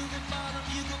get to the bottom,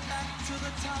 you go back to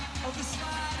the top of the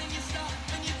slide, and you stop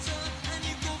and you turn and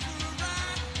you go for a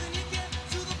ride. Then you get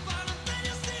to the bottom, then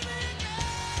you see me again.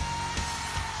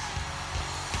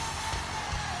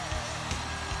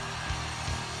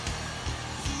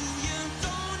 Do you,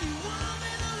 don't you want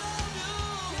me to love you?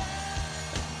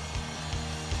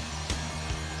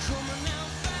 Coming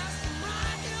out fast and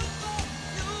right here for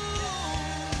you.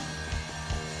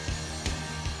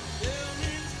 Tell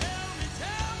me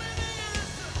the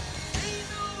answer. Ain't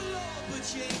no love, but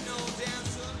you ain't no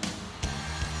dancer.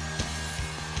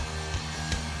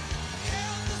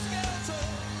 Helter skelter,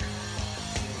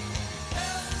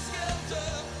 helter skelter,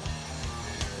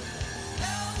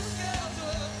 helter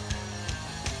skelter.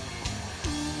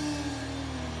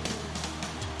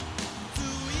 Do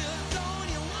you, don't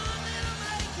you want me to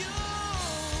make you?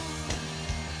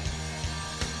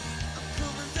 I'm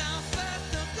coming down fast,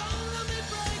 now don't let me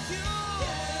break you.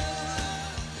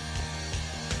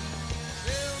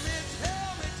 Tell me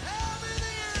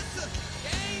the answer.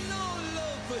 Ain't no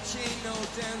love, but you ain't no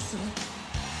dancer.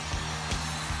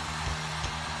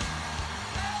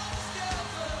 Helter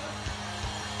skelter,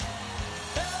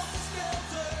 helter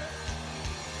skelter,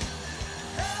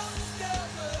 helter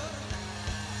skelter.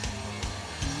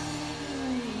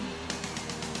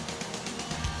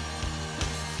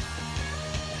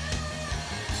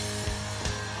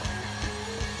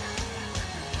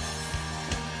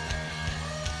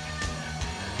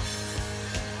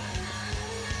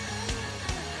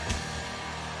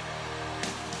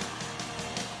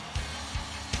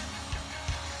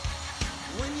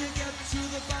 When you get to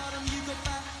the bottom, you go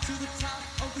back to the top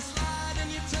of the slide,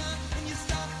 and you turn and you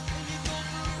stop and you go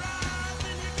for a ride.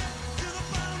 Then you get to the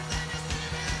bottom, then you see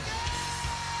me again.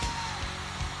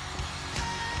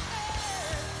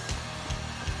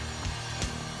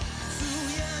 Do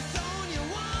you, don't you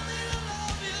want me to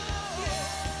love you?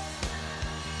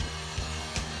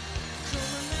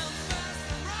 Coming out fast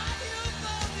and right here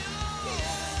above you.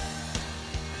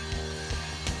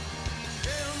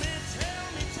 Tell me the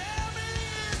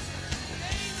answer.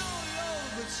 Ain't no love,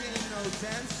 but you ain't no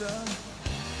dancer.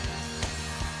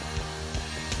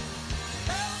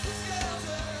 Helter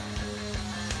skelter,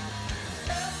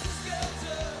 helter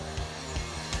skelter,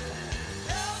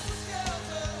 helter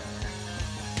skelter.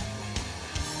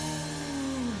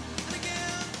 And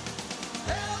again,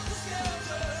 helter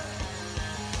skelter,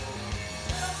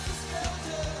 helter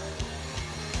skelter,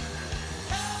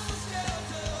 helter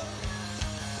skelter.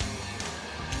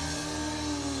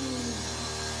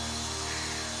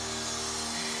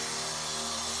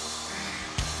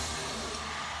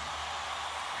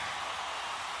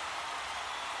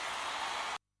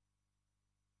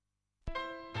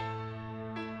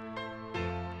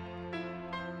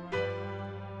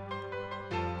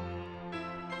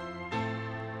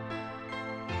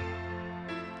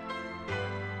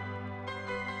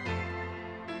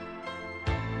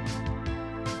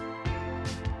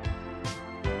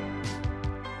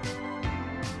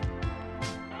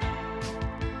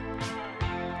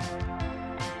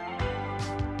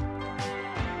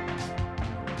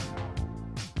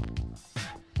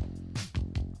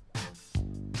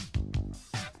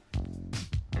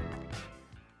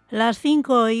 Las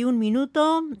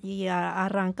 5:01 y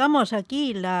arrancamos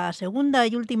aquí la segunda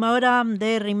y última hora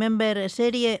de Remember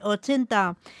Serie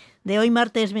 80 de hoy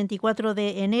martes 24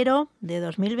 de enero de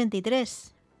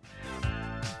 2023.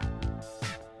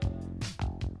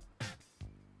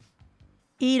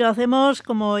 Y lo hacemos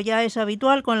como ya es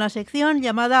habitual con la sección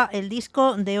llamada El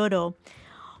Disco de Oro.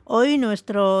 Hoy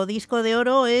nuestro disco de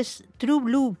oro es True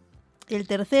Blue, el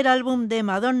tercer álbum de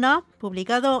Madonna,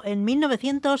 publicado en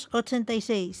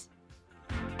 1986.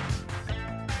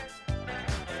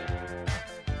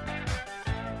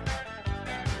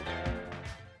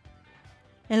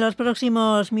 En los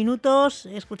próximos minutos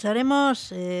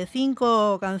escucharemos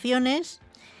 5 canciones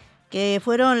que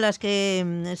fueron las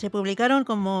que se publicaron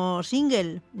como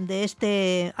single de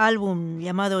este álbum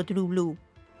llamado True Blue.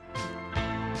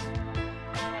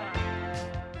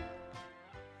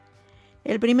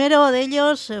 El primero de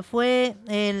ellos fue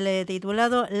el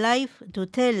titulado Life to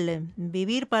Tell,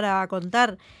 Vivir para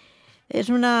contar. Es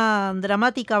una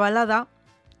dramática balada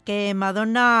que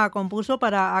Madonna compuso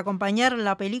para acompañar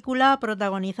la película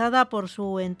protagonizada por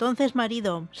su entonces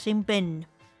marido, Sean Penn.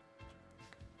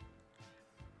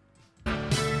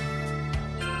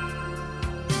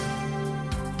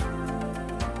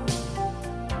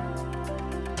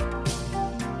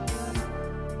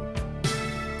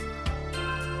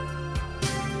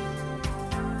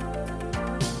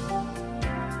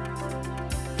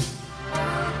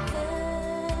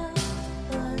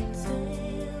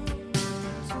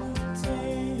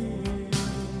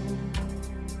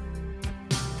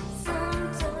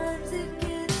 Sometimes it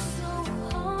gets so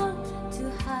hard to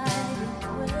hide it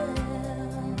well.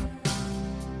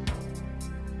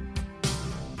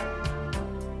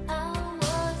 I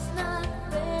was not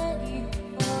ready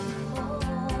for the fall.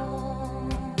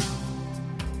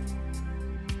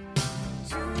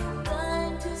 Too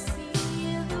blind to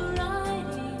see the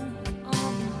writing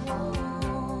on the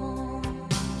wall.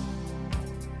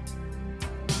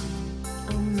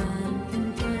 A man can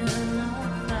tell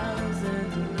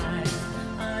 1,000 lies.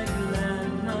 I've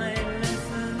learned my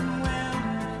lesson well.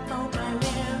 Hope I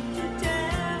live to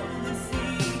tell the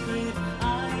secret I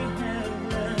have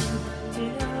learned.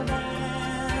 Till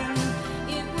then,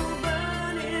 it will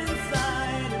burn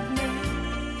inside of me.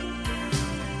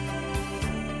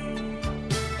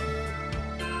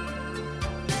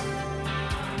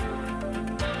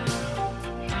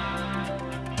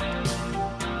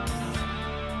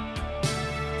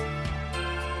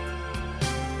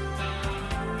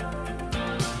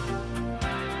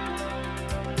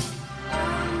 I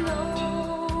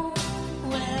know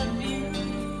where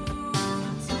beauty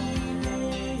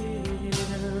lives.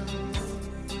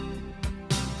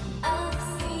 I've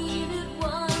seen it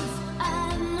once. I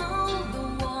know the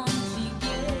one she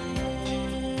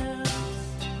gives.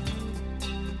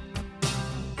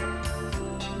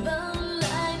 The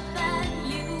light that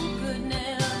you could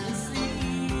never see.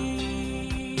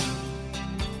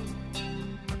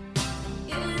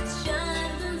 It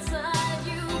shines inside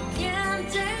you. Can't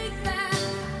take that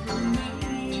from me.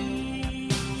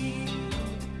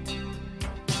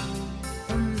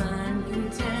 A man can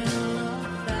tell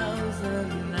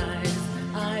 1,000 lies.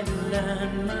 I've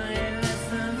learned my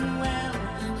lesson well.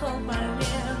 Hope I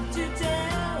live to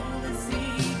tell the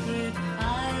secret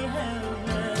I have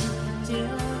learned.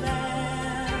 Till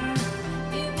then,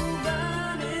 it will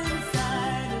burn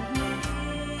inside of me.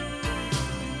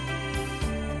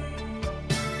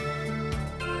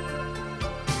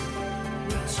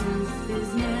 The truth is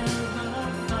never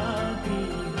far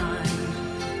behind.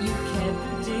 You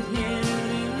kept it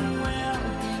hidden well.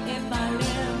 If I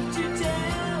live to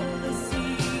tell the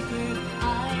secret I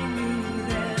knew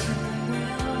then,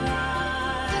 will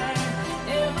I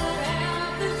ever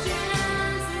have the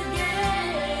chance again?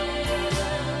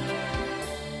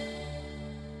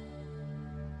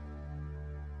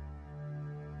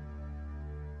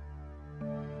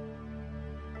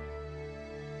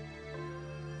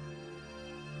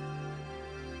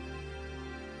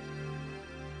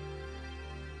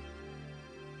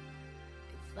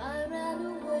 If I ran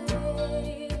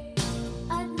away,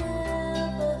 I'd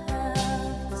never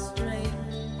have the strength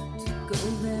to go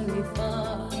very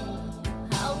far.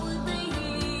 How would they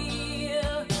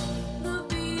hear the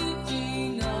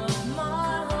beating of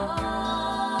my heart?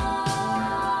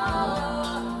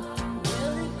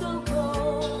 Will it go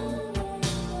cold,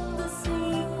 the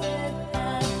secret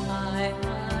that I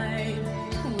hide?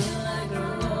 Will I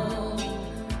grow old?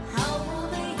 How will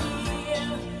they hear?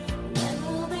 When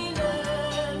will they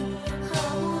learn? How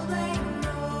will they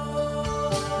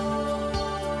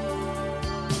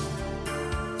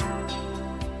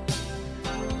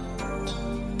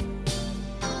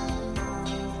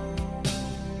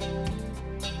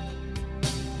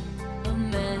A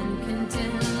man can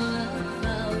tell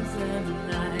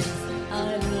 1,000 lies.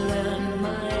 I've learned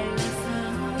my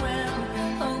lesson well.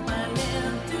 Hope I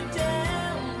live to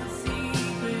tell the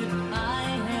secret I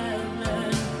have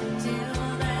learned. Till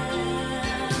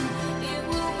then, it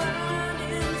will burn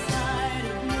inside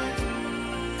of me.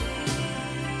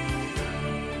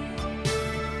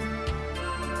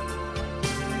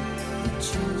 The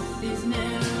truth is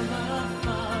never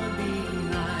far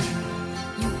behind.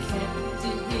 You kept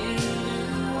it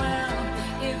hidden well.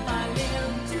 If I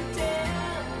live to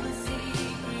tell the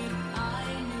secret I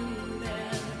knew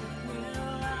then,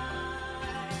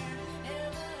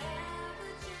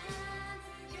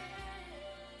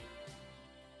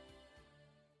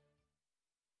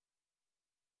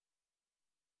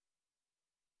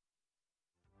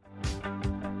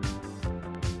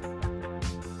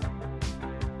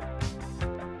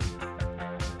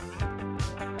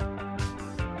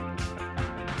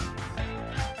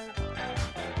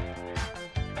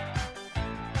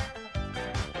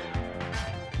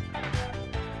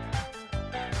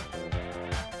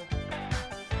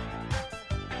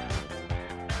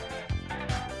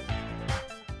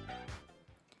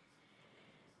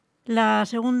 La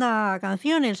segunda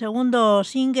canción, el segundo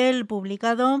single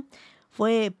publicado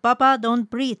fue Papa Don't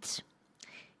Preach,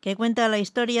 que cuenta la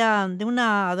historia de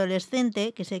una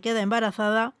adolescente que se queda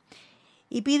embarazada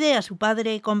y pide a su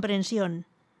padre comprensión.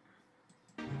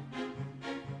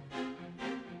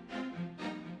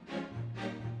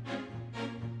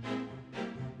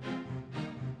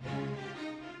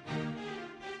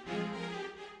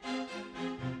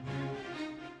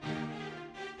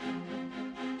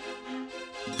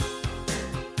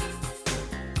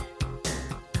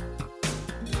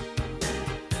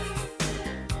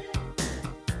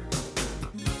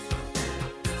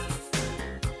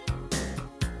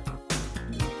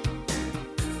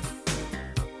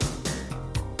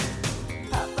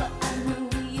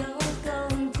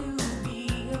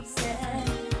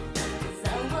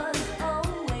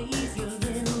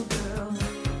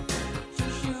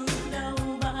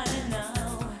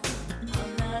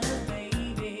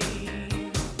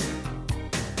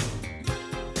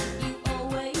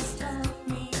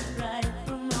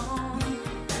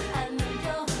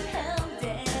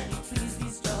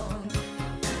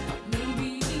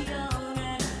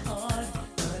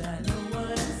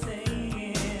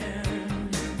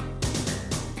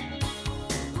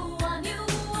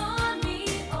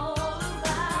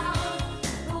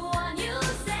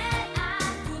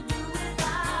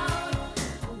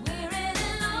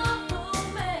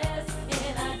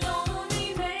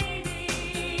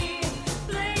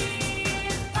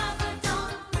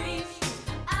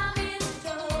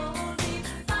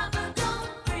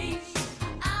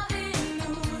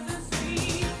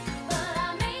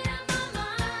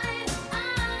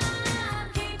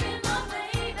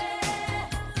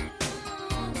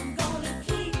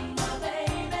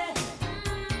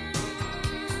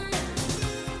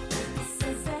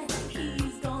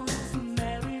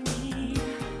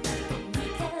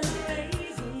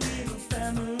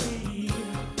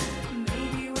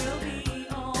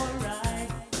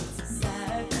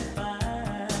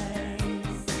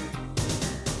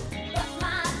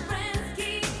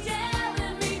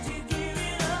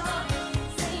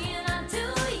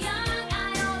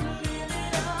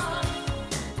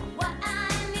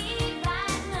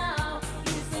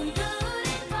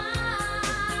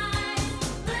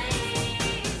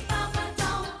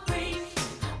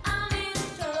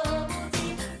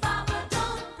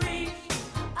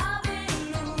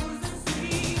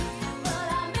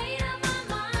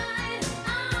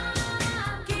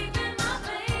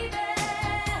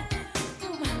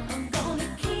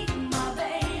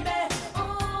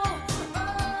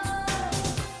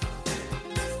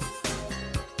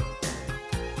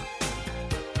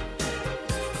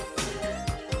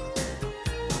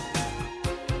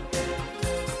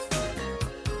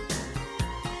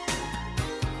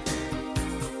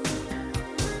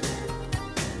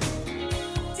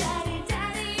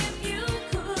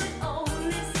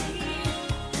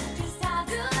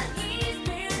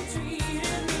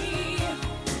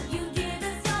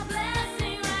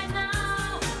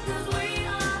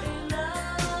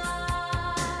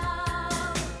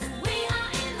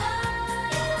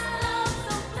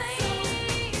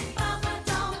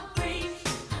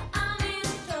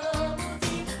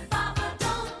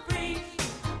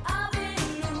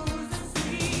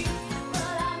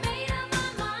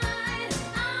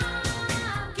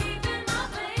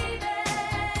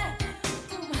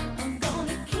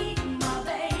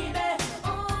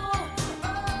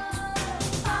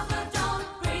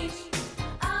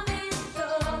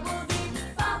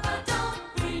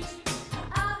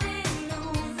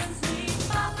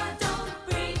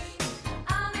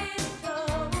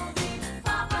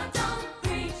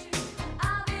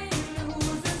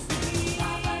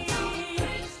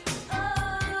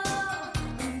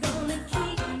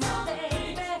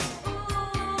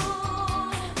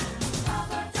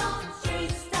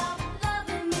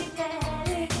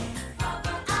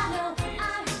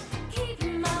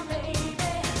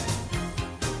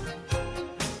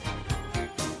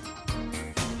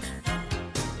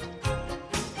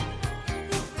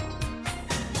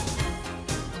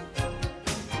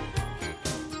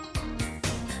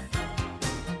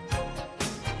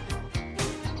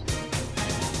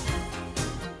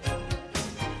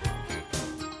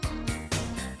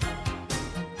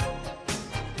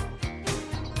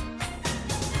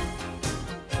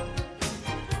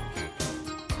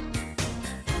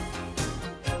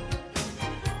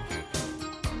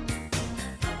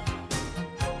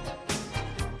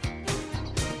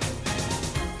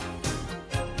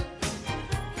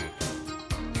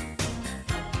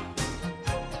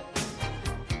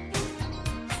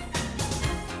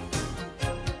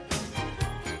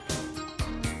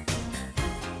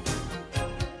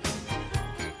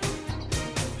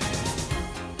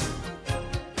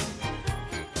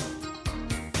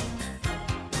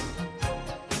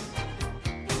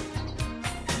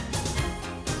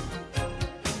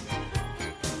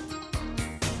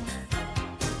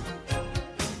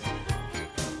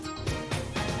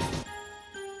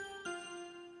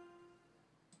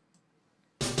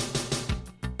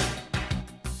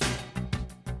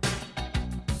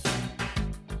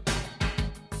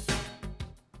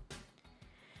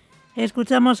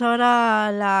 Escuchamos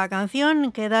ahora la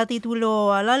canción que da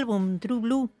título al álbum, True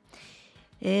Blue.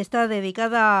 Está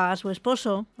dedicada a su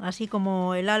esposo, así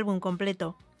como el álbum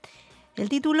completo. El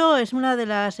título es una de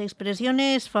las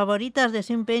expresiones favoritas de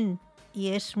Sean Penn y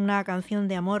es una canción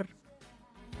de amor.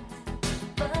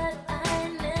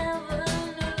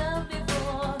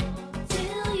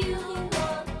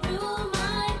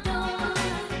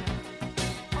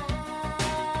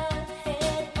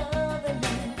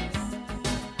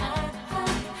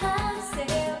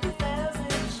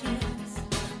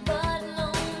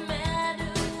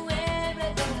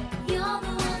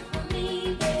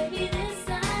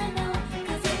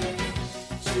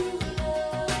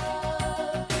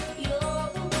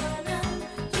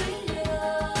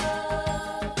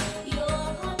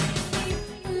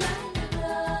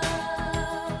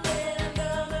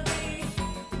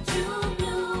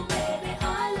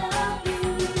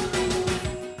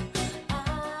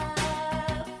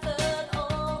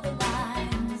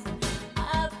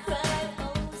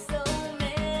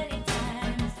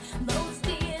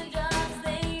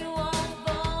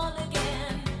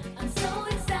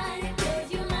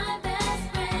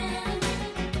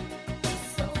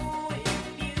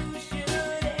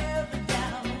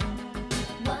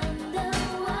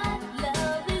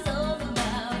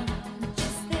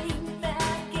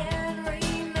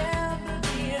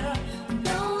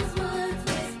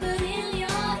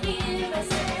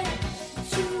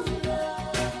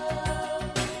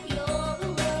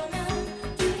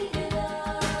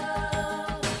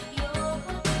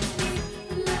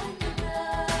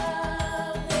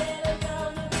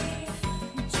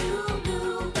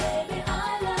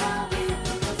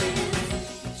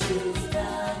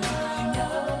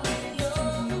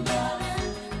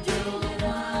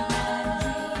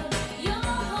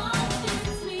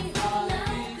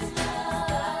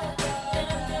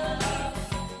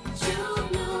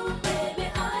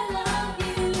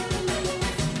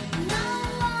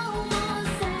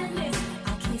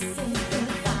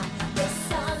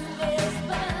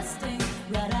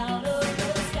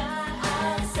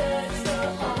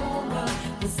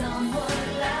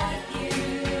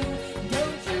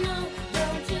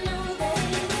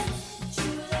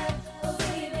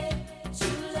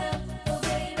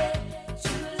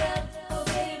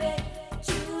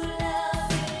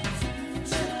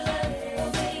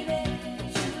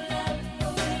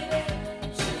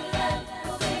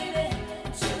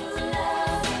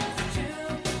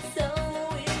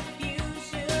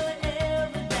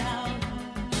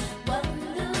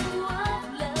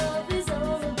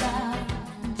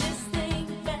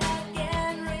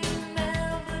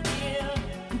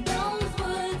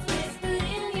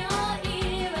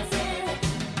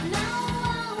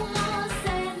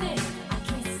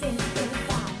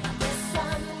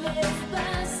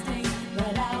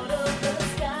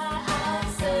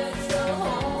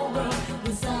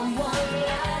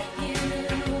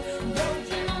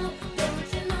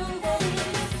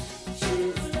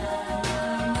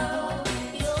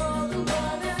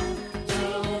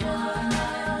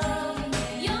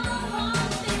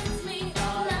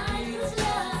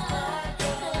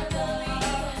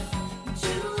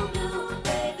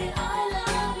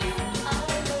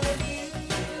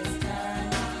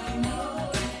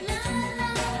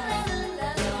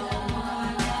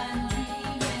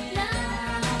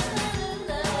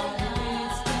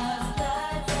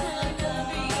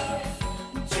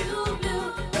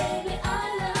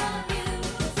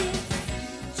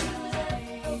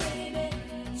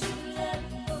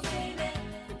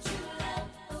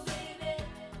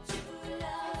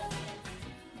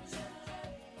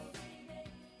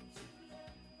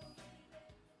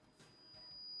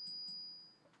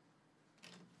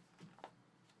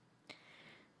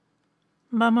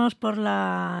 Vamos por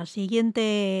la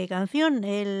siguiente canción,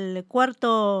 el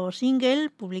cuarto single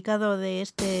publicado de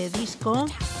este disco.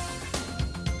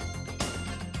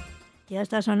 Ya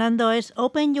está sonando, es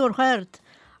Open Your Heart,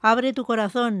 Abre tu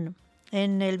corazón.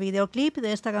 En el videoclip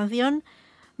de esta canción,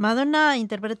 Madonna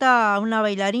interpreta a una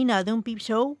bailarina de un peep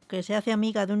show que se hace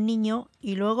amiga de un niño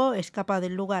y luego escapa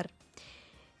del lugar.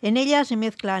 En ella se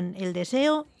mezclan el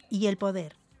deseo y el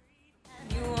poder.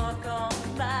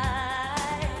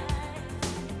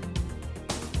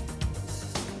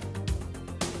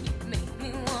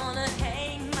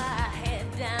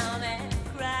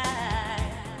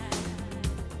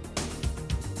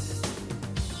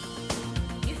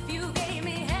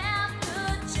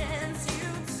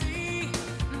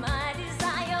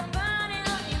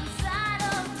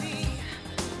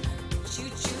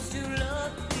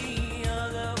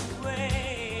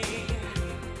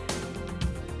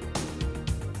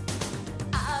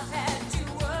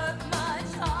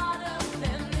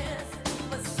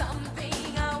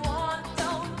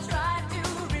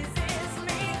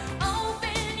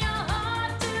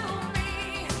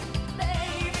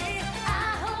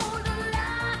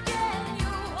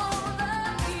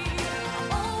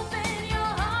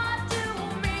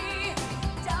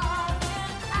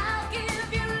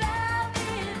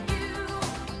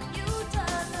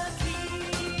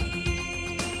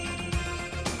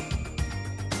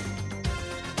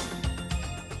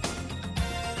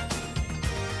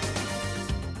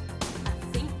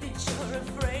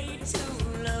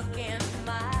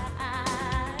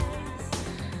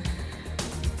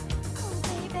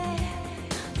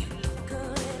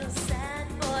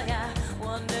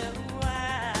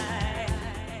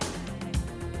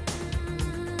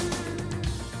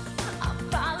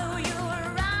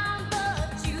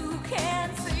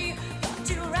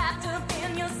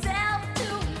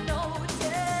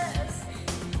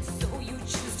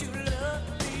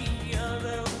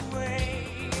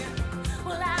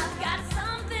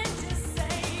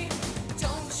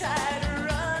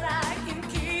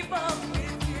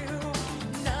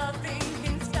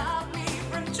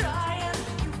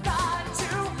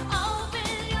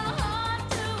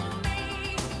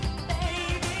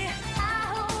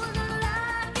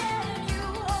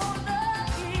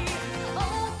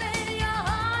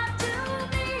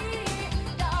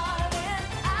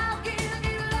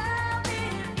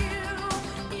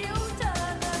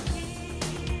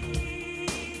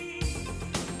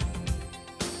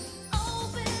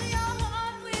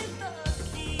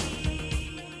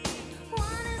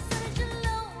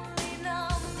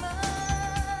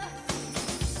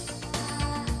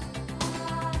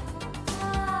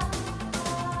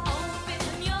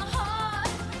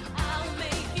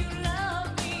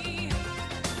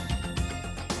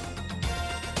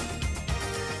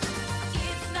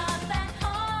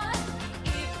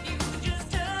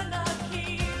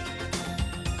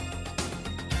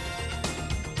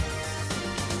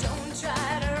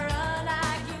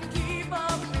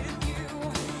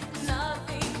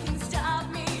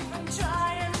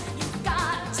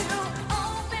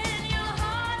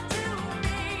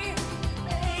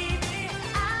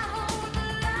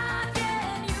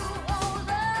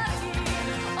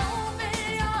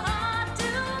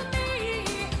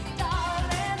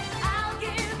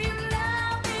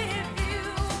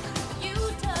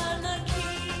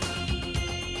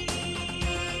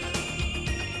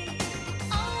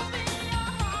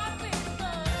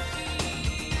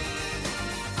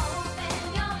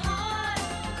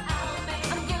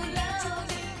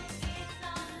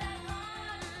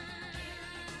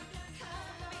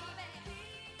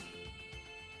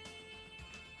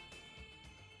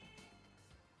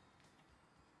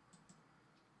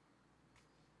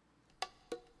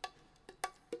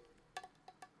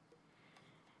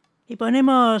 Y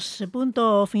ponemos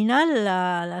punto final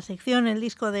a la sección El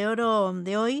Disco de Oro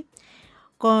de hoy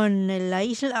con la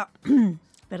isla,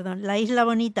 perdón, La Isla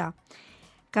Bonita,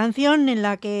 canción en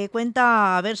la que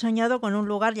cuenta haber soñado con un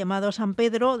lugar llamado San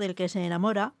Pedro del que se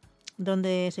enamora,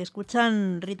 donde se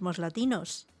escuchan ritmos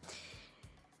latinos.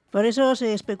 Por eso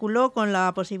se especuló con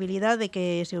la posibilidad de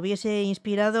que se hubiese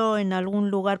inspirado en algún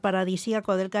lugar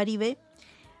paradisíaco del Caribe,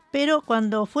 pero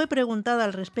cuando fue preguntada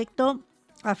al respecto,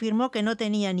 afirmó que no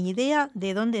tenía ni idea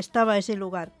de dónde estaba ese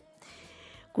lugar.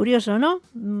 Curioso, ¿no?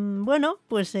 Bueno,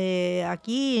 pues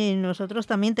aquí nosotros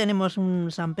también tenemos un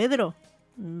San Pedro,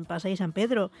 Pasay San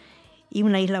Pedro, y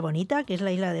una isla bonita, que es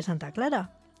la isla de Santa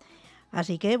Clara.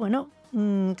 Así que, bueno,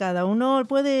 cada uno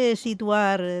puede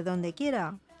situar donde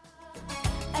quiera.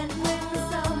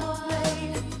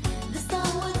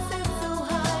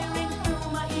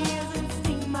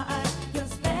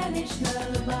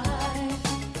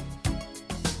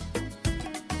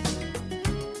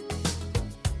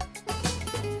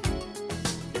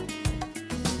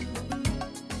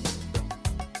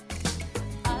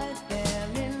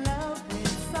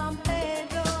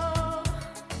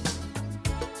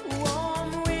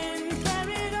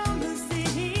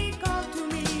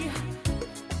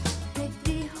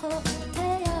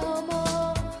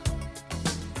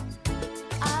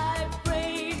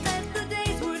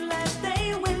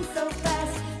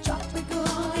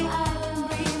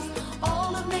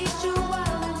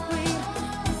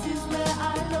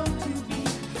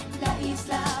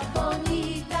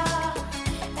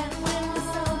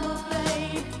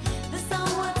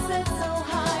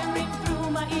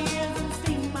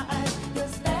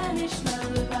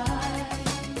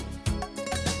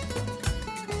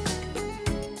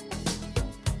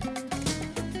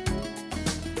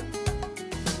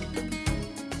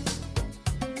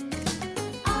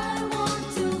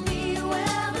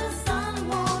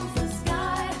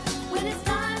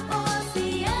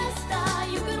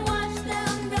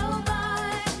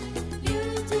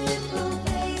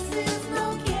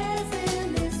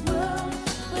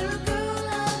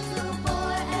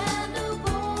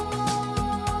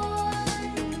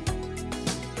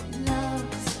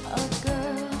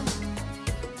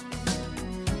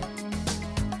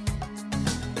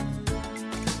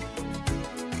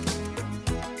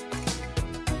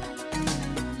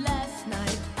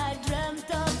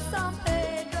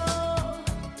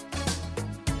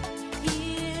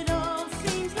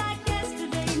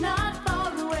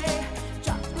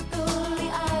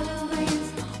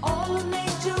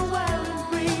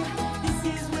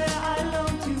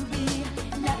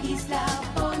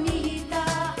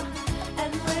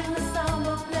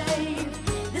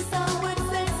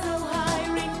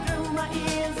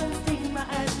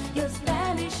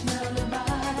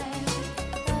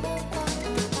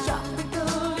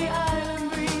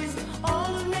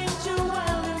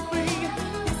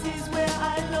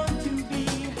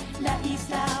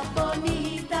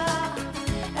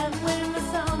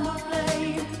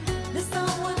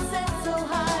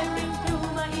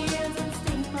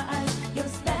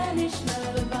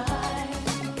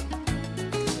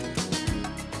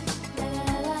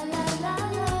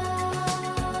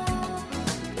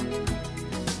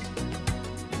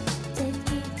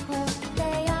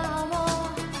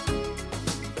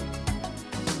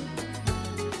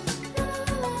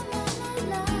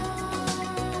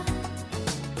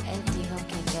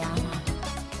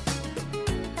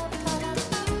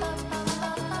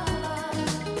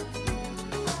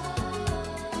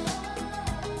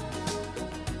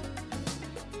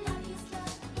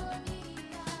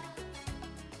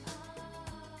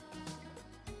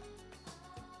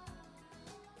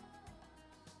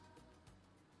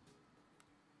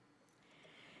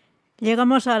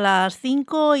 Llegamos a las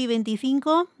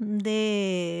 5:25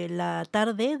 de la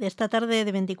tarde, de esta tarde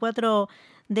de 24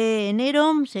 de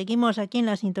enero. Seguimos aquí en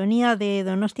la sintonía de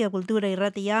Donostia Cultura y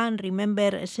Ratia,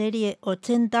 Remember Serie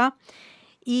 80.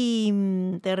 Y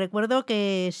te recuerdo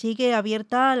que sigue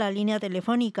abierta la línea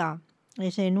telefónica,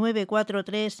 ese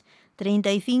 943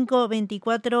 35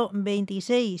 24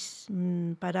 26,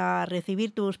 para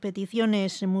recibir tus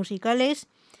peticiones musicales.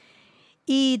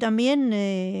 Y también,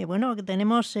 bueno,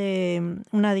 tenemos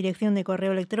una dirección de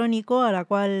correo electrónico a la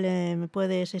cual me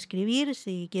puedes escribir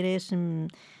si quieres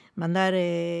mandar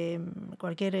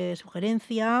cualquier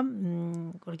sugerencia,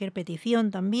 cualquier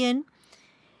petición también.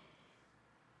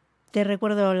 Te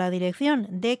recuerdo la dirección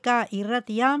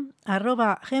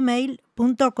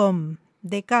dkirratia@gmail.com,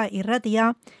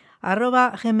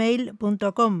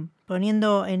 dkirratia@gmail.com,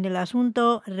 poniendo en el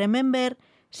asunto Remember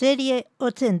Serie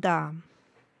 80.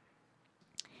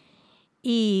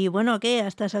 Y bueno, ¿qué? A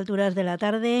estas alturas de la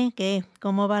tarde, ¿qué?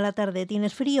 ¿Cómo va la tarde?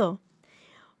 ¿Tienes frío?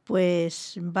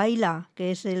 pues baila,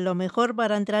 que es lo mejor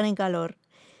para entrar en calor.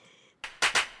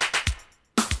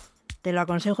 Te lo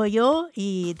aconsejo yo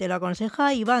y te lo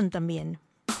aconseja Iván también.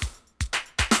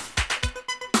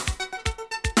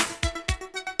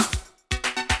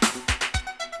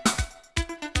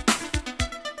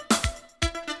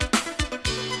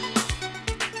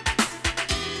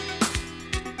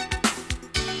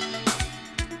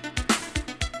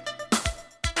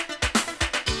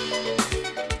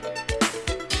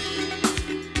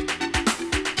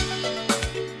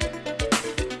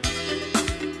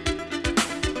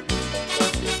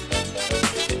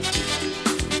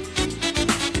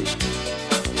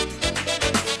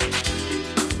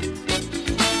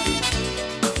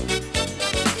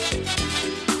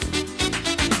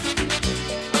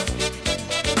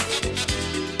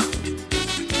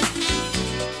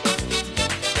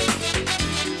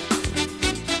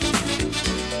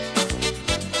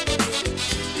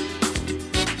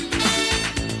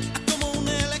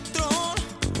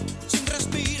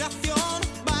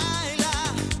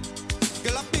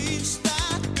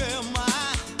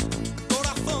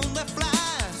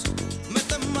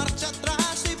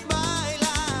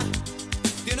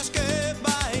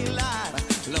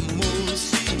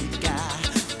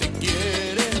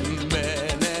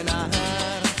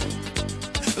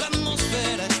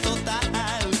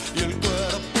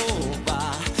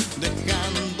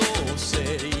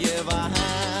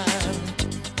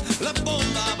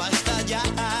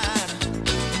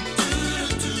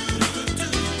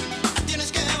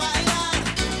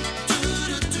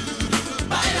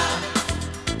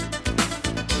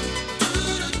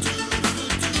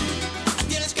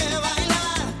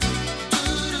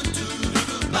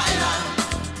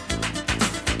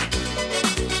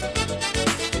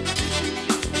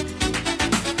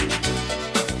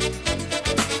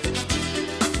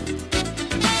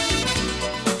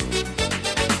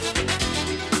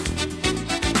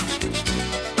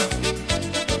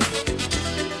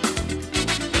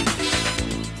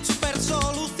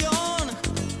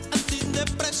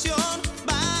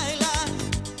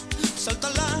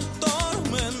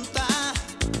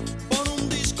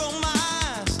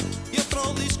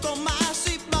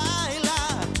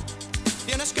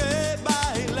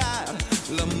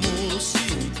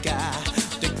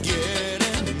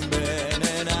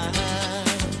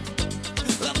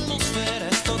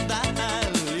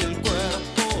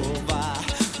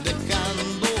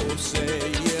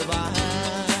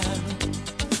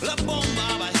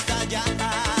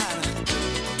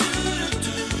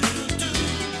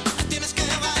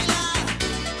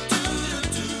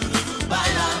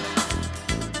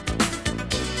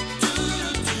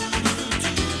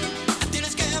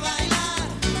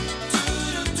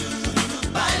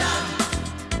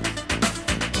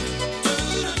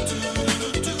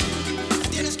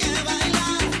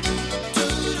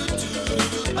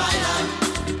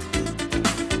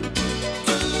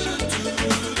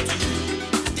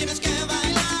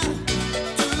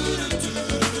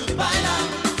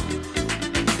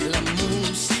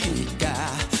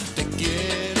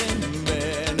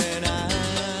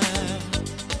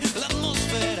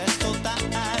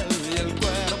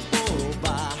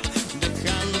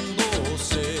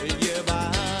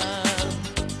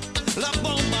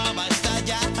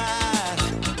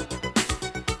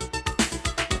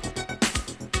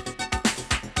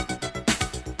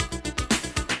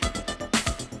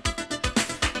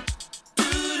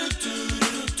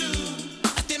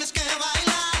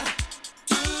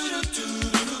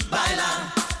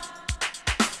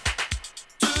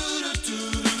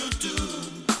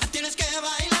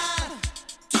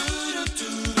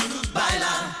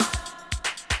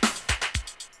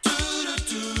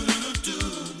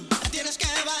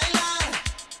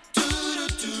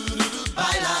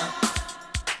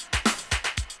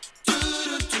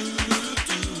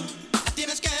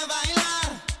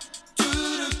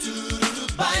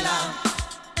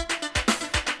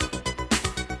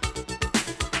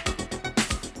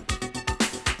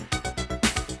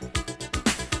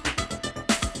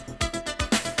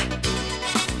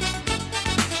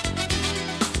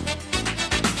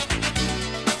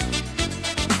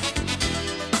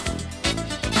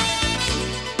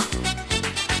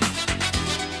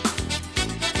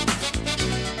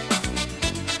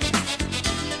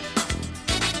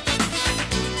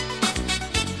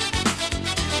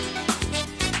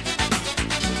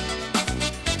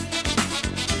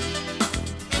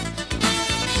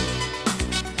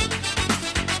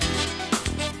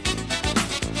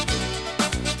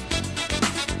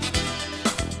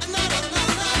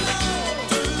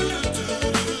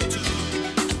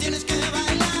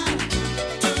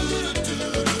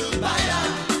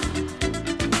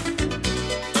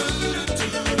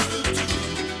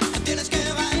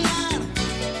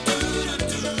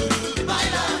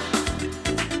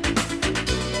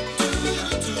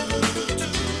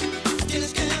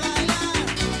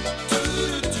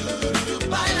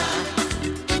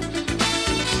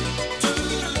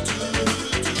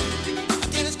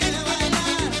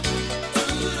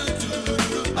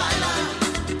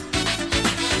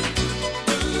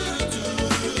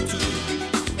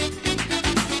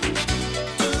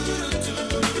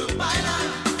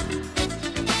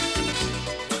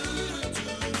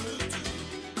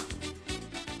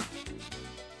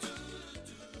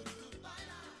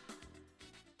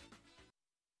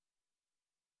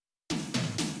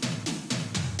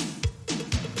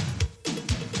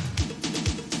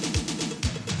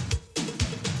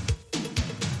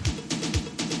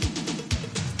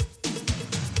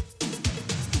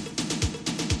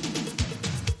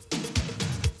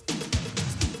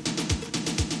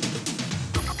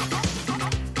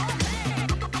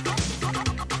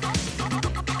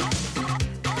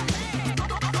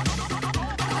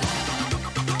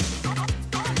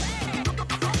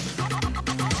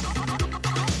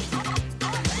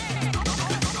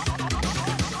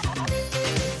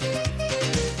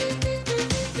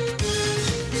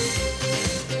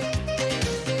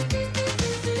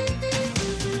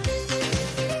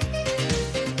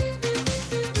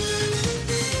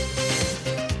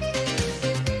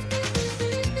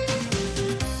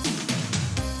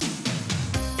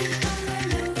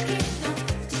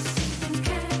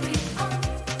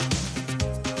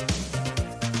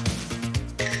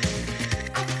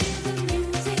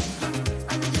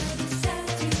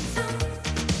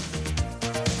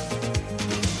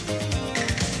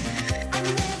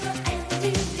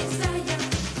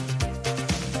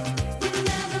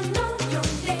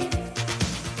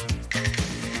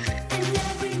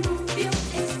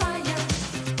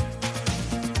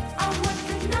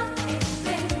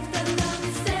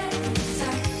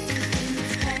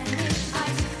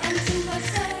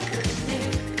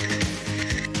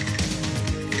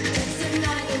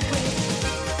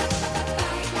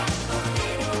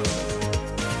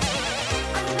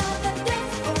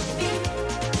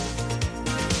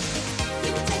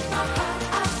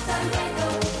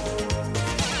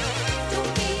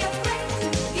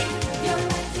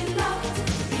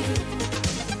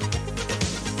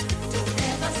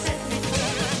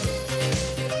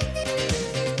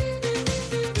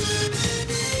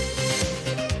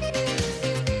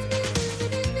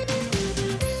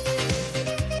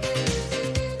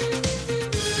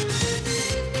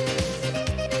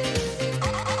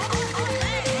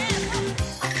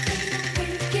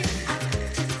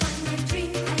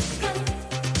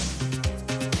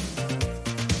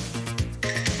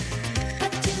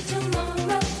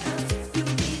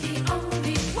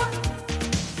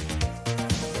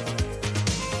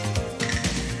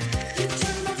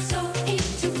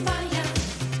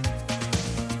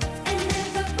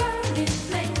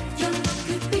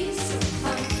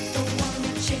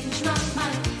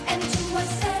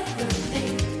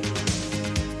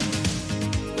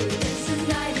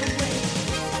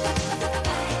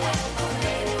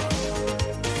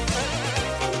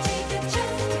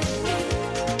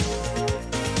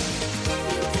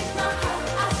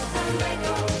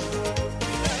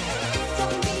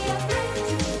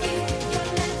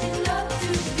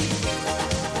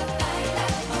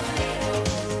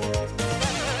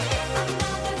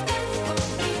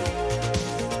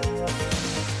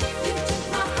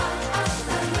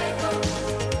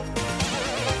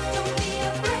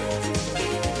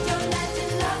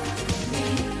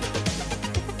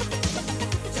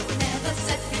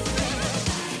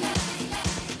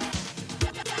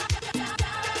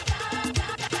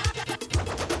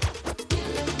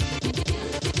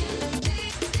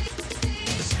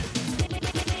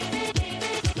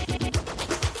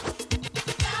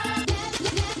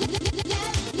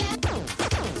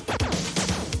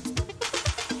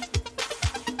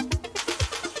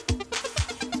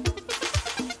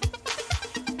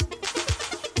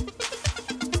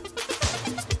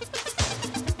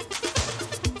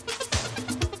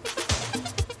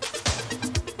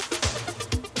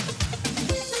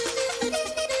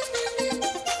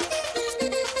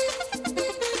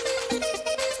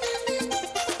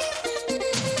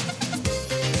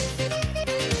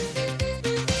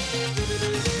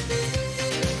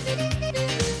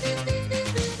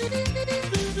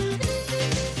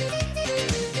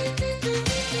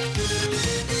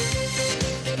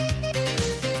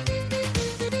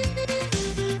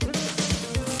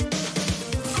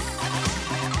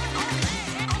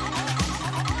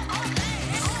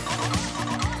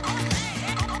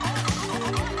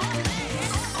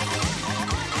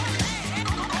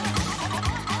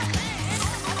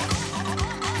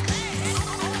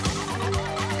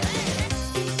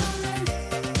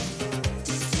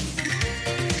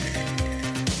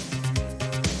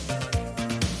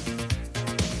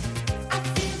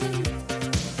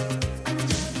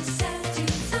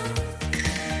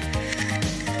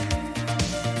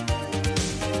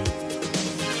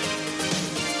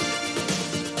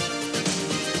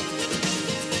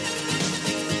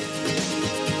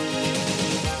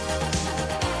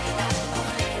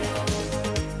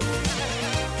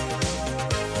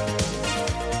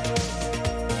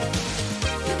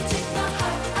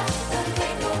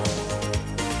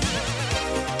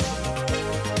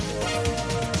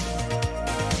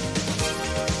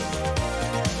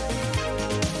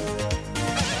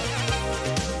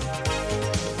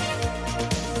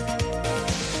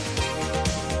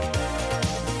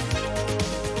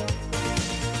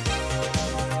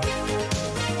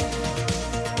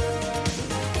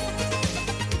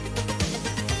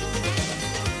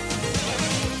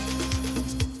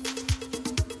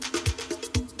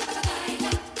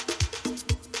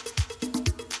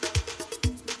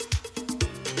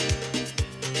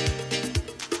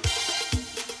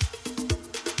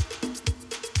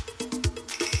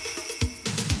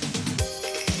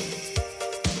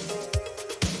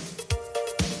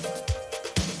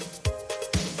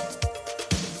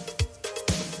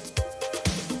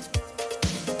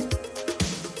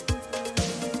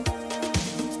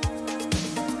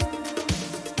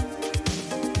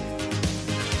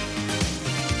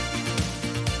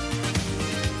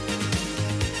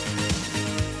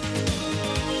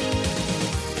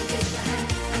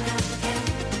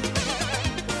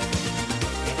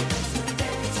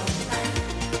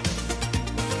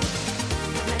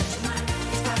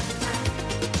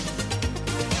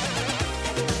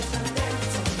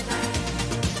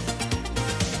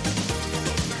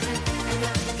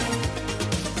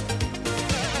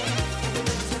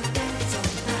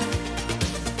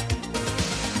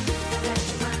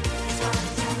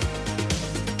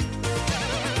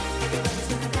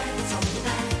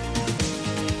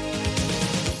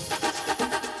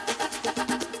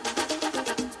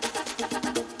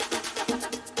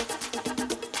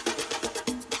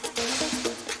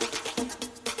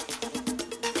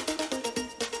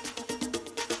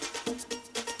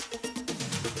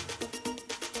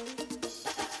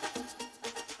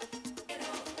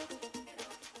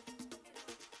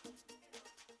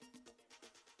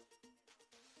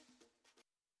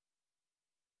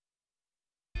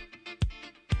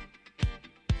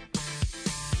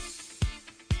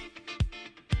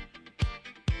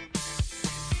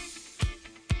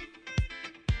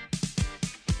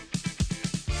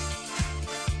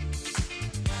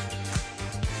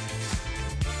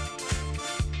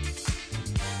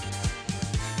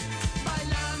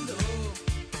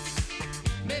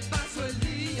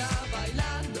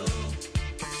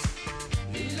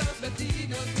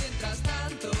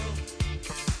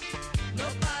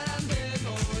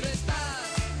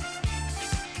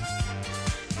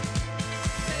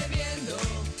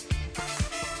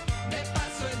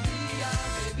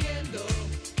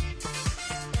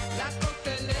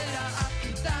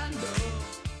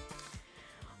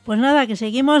 Pues nada, que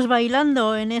seguimos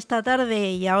bailando en esta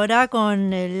tarde y ahora con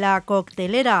la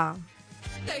coctelera.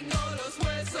 Tengo los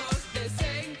huesos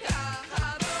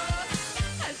desencajados,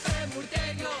 el fémur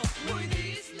tengo muy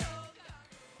dislocado.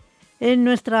 En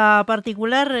nuestra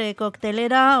particular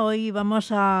coctelera hoy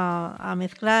vamos a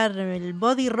mezclar el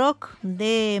body rock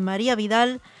de María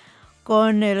Vidal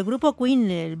con el grupo Queen,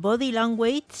 el Body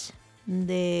Language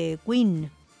de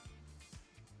Queen.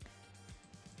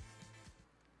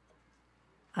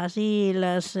 Así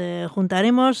las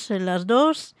juntaremos las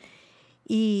dos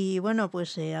y bueno,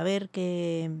 pues a ver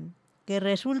qué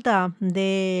resulta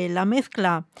de la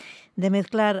mezcla, de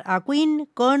mezclar a Queen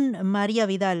con María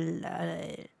Vidal.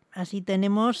 Así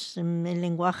tenemos el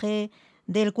lenguaje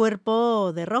del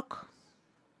cuerpo de rock.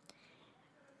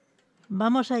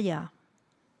 Vamos allá.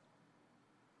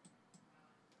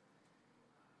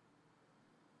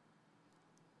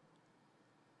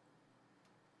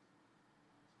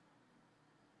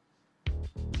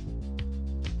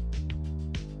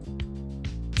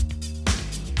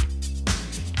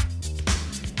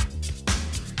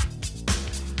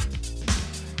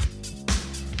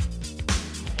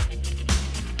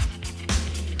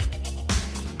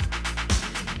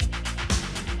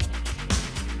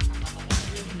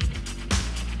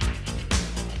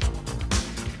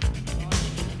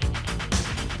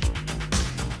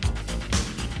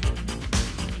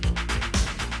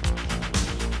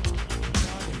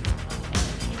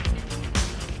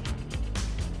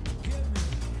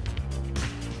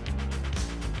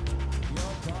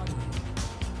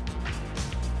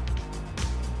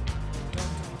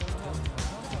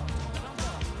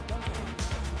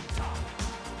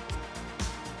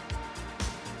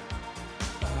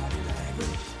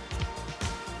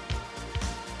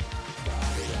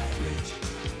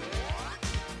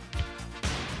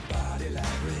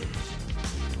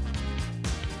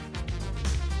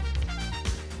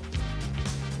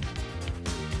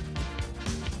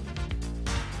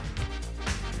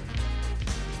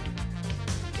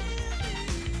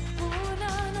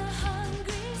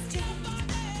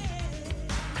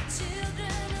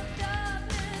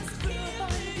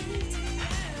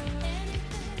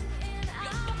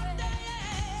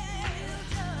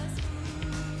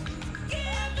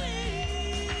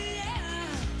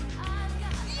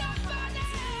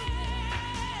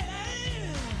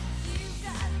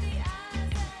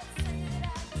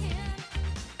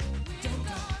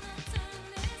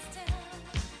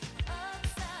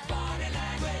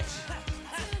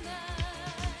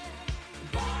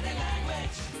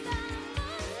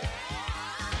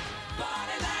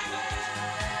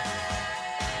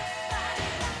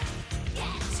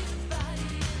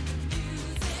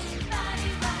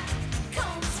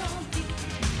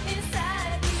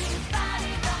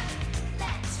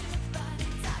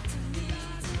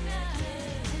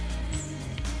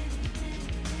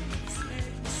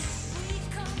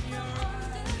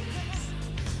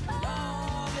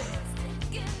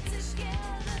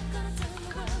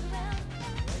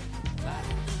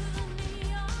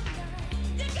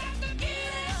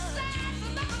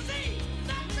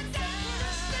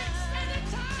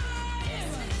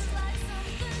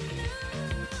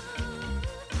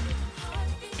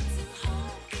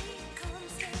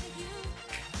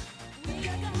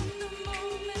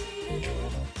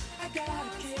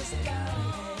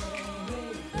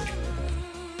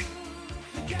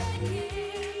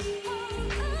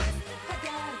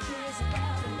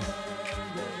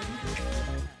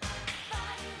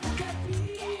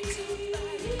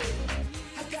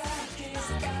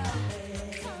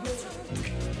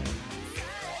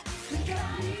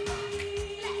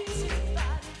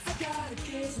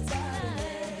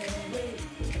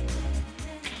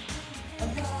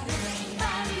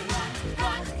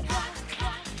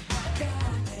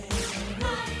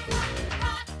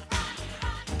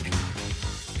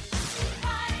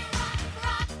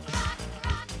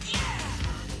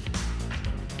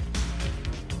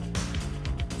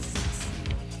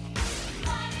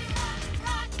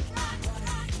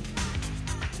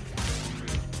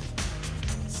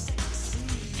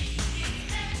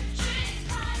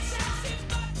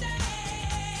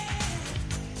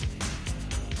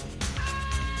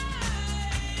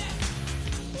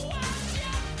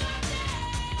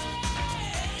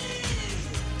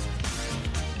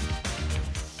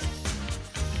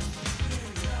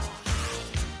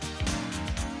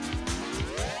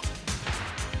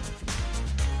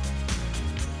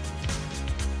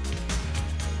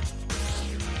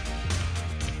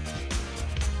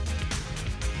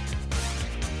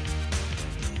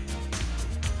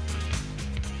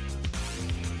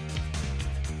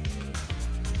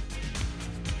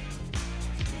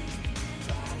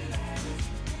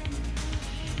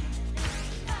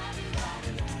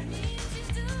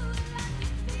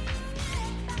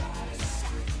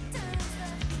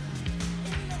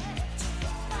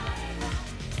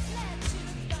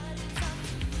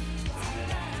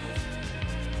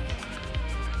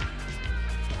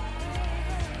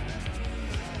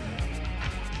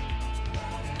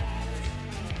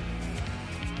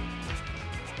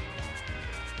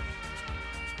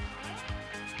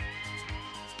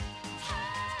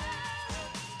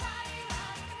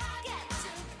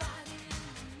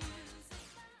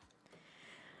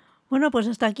 Bueno, pues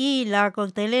hasta aquí la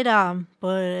coctelera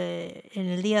en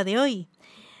el día de hoy.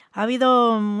 Ha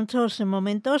habido muchos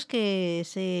momentos que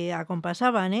se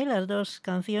acompasaban, las dos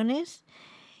canciones.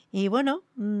 Y bueno,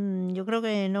 yo creo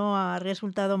que no ha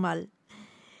resultado mal.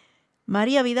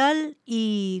 María Vidal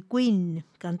y Queen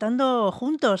cantando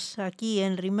juntos aquí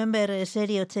en Remember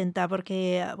Serie 80,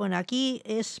 porque bueno, aquí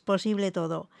es posible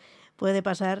todo, puede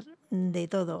pasar de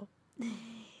todo.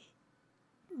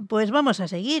 Pues vamos a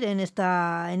seguir en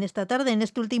esta tarde, en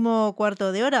este último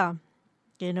cuarto de hora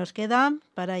que nos queda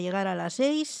para llegar a las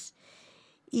 6,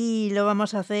 y lo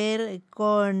vamos a hacer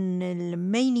con el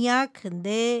Maniac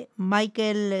de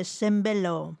Michael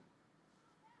Sembello.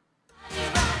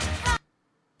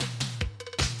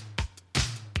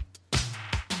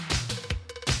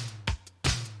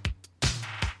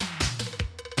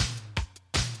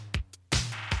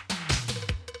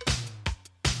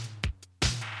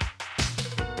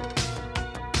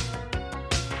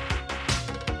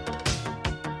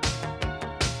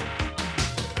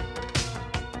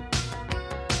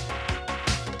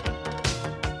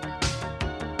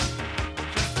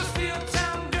 Just a steel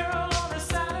town girl on a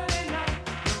Saturday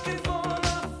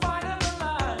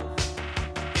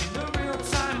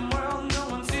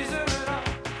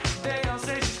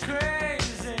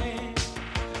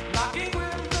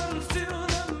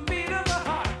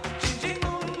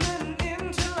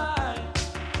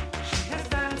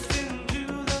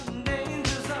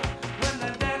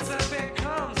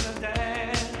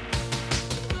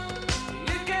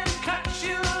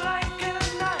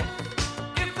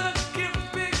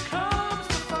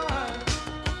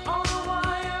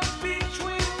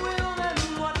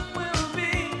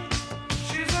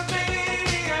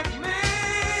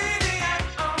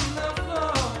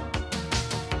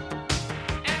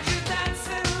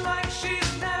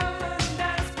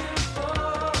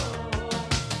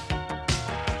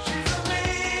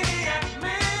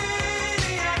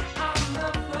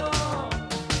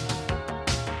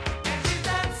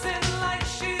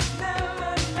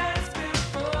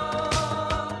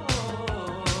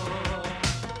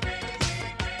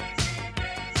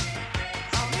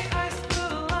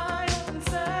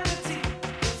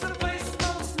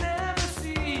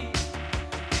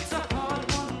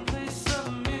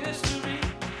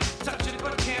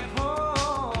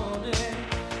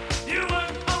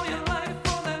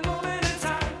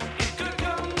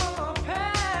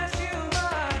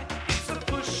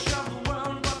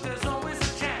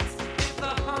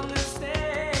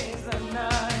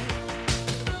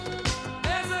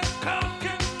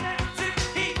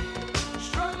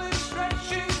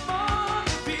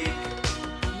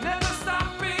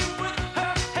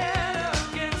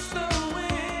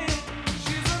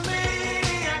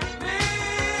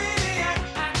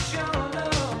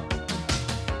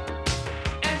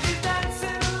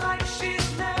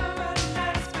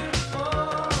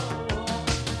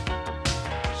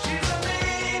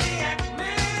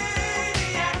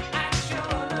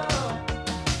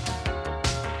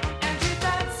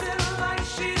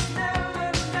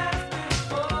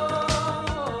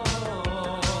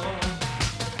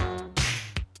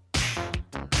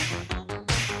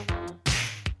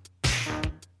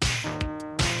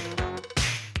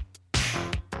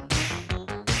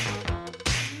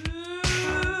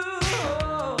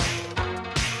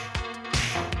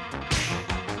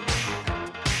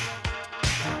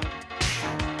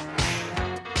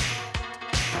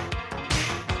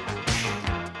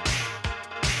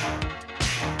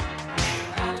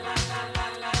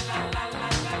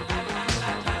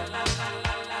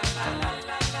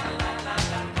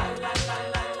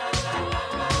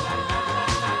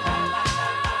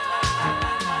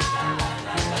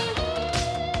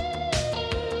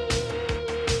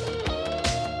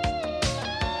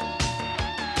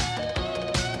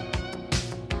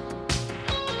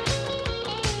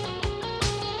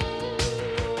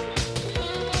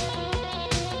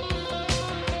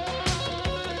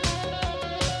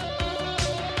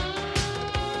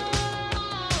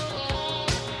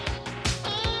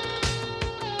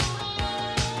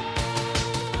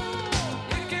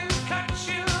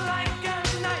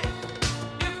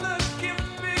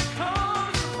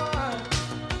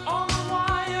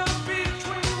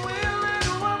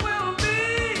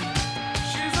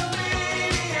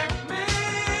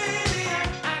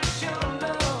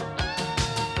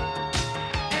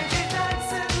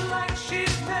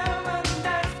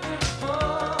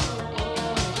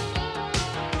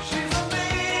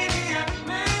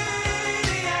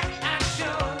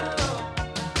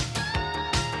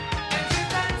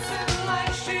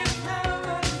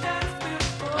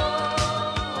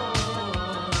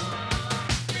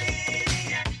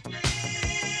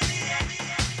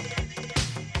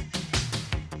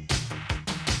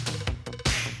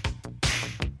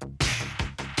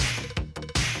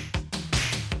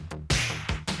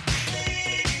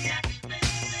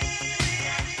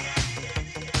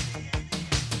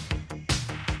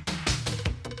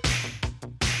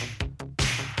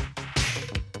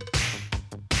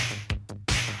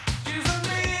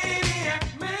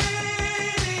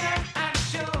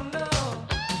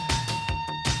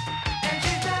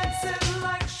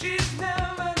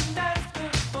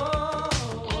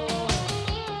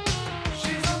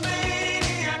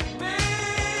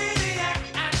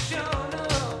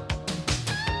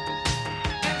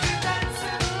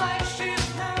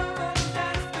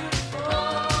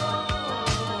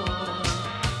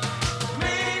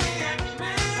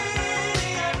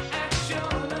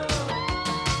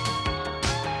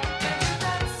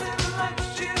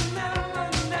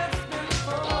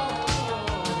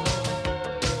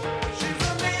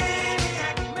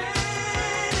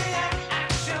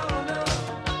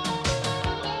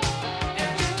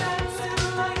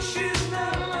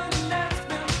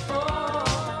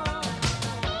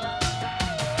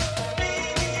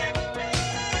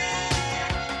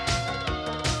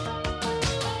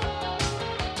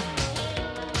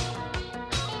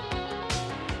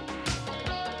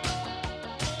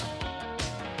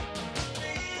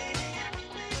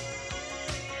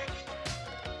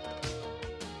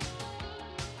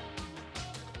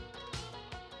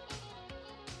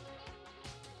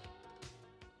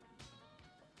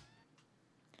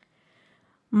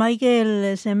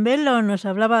Michael Sembello nos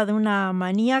hablaba de una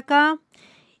maníaca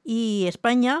y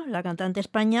España, la cantante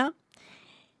España,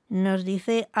 nos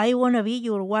dice I wanna be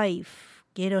your wife.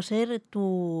 Quiero ser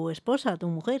tu esposa, tu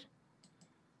mujer.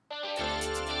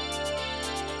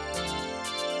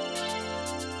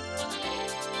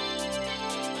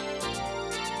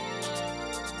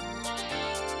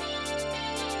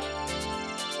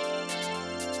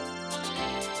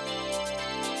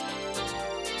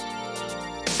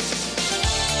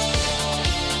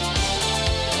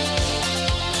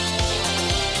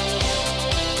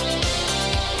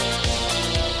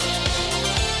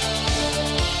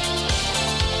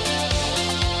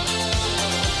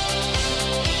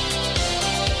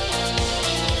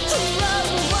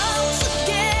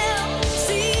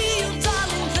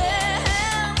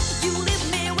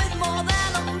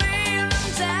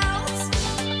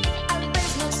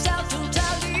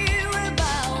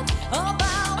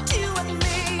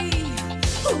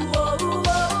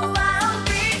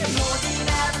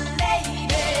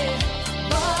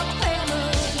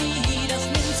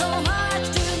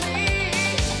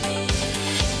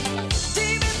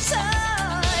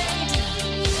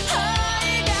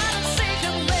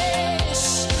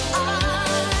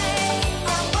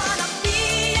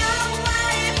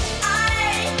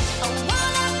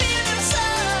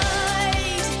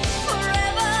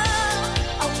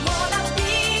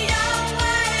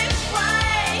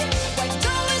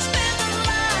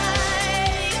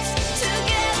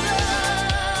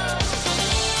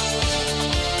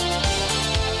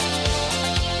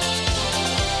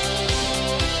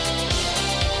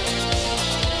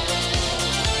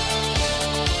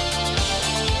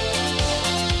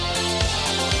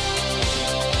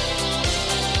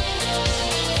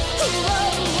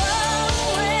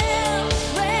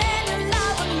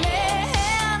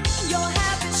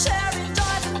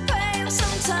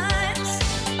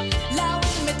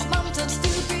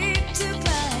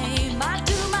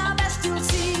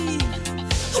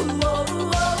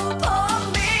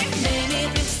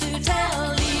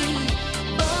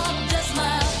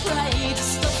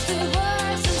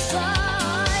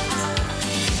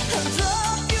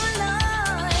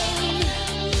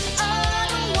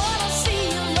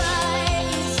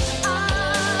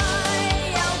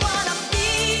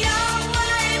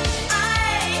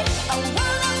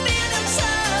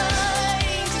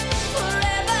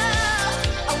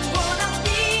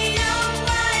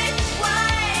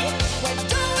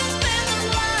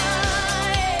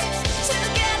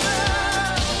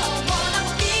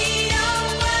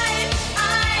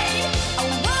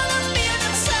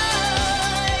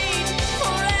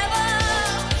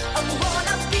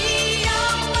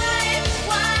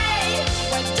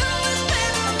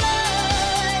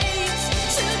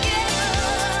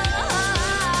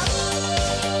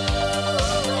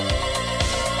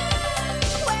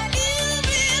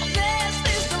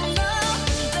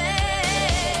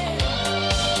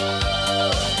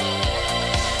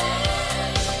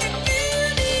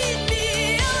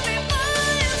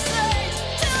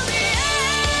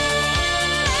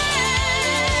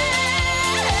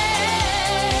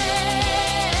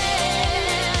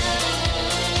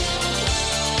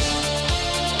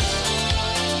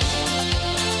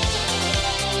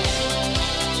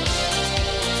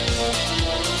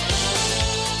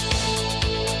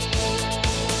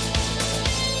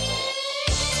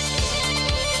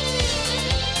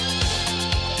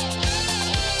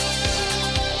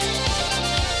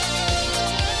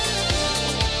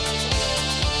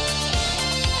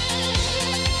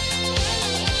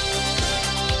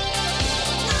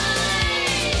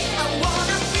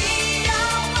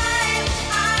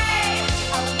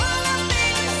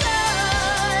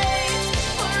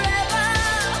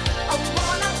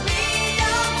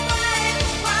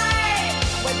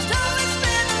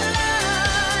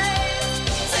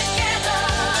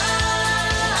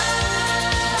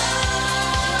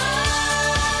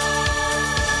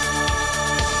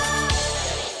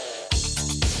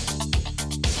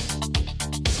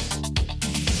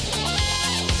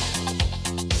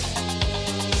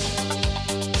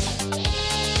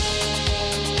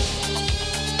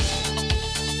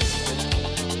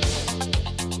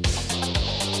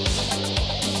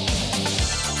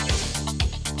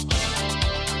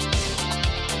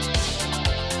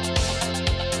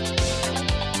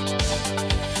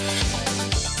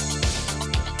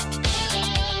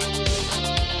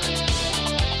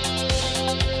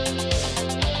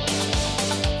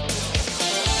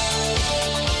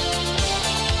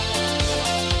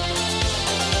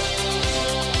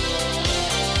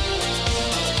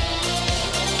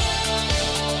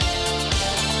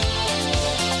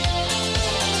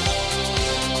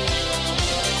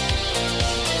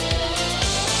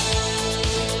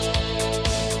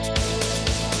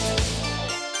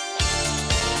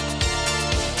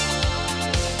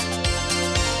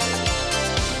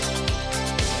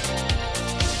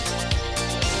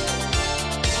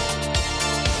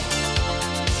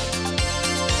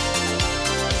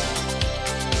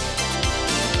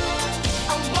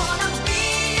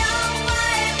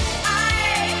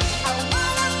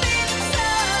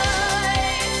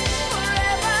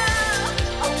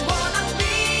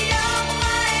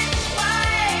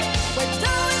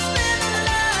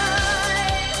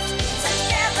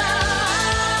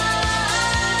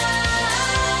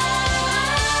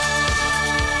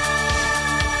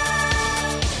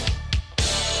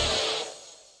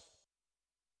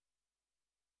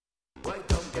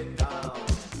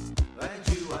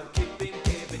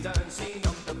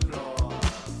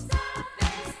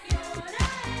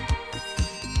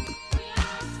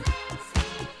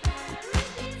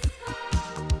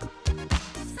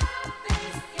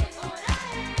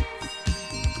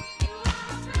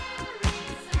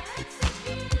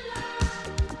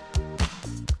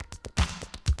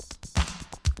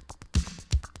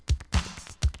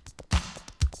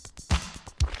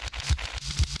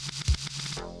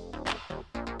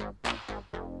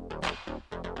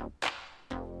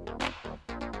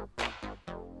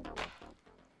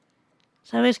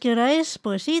 ¿Sabes qué hora es?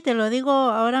 Pues sí, te lo digo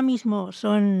ahora mismo.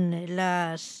 Son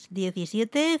las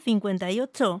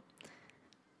 17:58.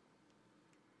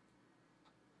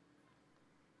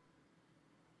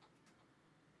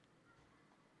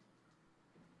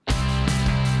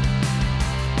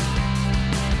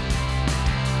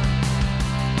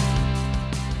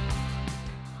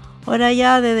 Hora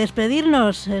ya de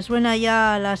despedirnos. Suena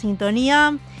ya la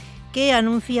sintonía que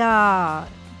anuncia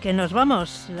que nos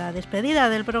vamos, la despedida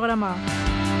del programa.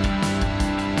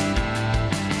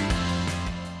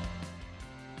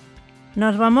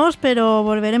 Nos vamos, pero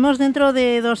volveremos dentro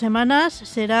de 2 semanas.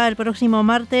 Será el próximo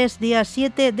martes, día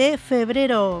 7 de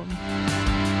febrero.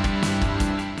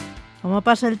 Como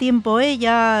pasa el tiempo,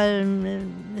 ya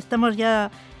estamos ya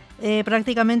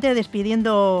prácticamente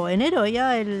despidiendo enero,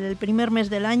 ya el primer mes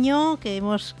del año que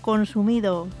hemos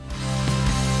consumido.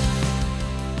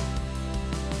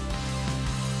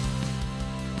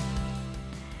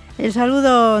 El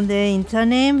saludo de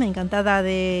Inchane, encantada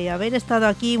de haber estado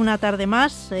aquí una tarde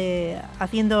más,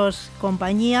 haciéndoos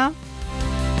compañía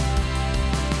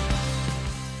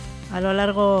a lo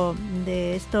largo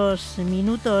de estos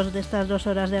minutos, de estas 2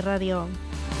 horas de radio.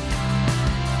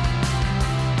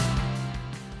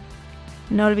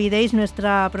 No olvidéis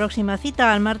nuestra próxima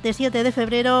cita, el martes 7 de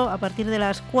febrero, a partir de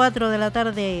las 4 de la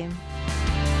tarde.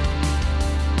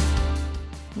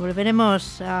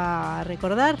 Volveremos a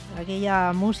recordar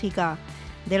aquella música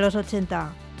de los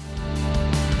 80.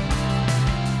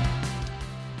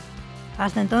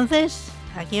 Hasta entonces,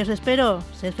 aquí os espero.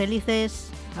 Sed felices.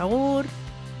 Agur.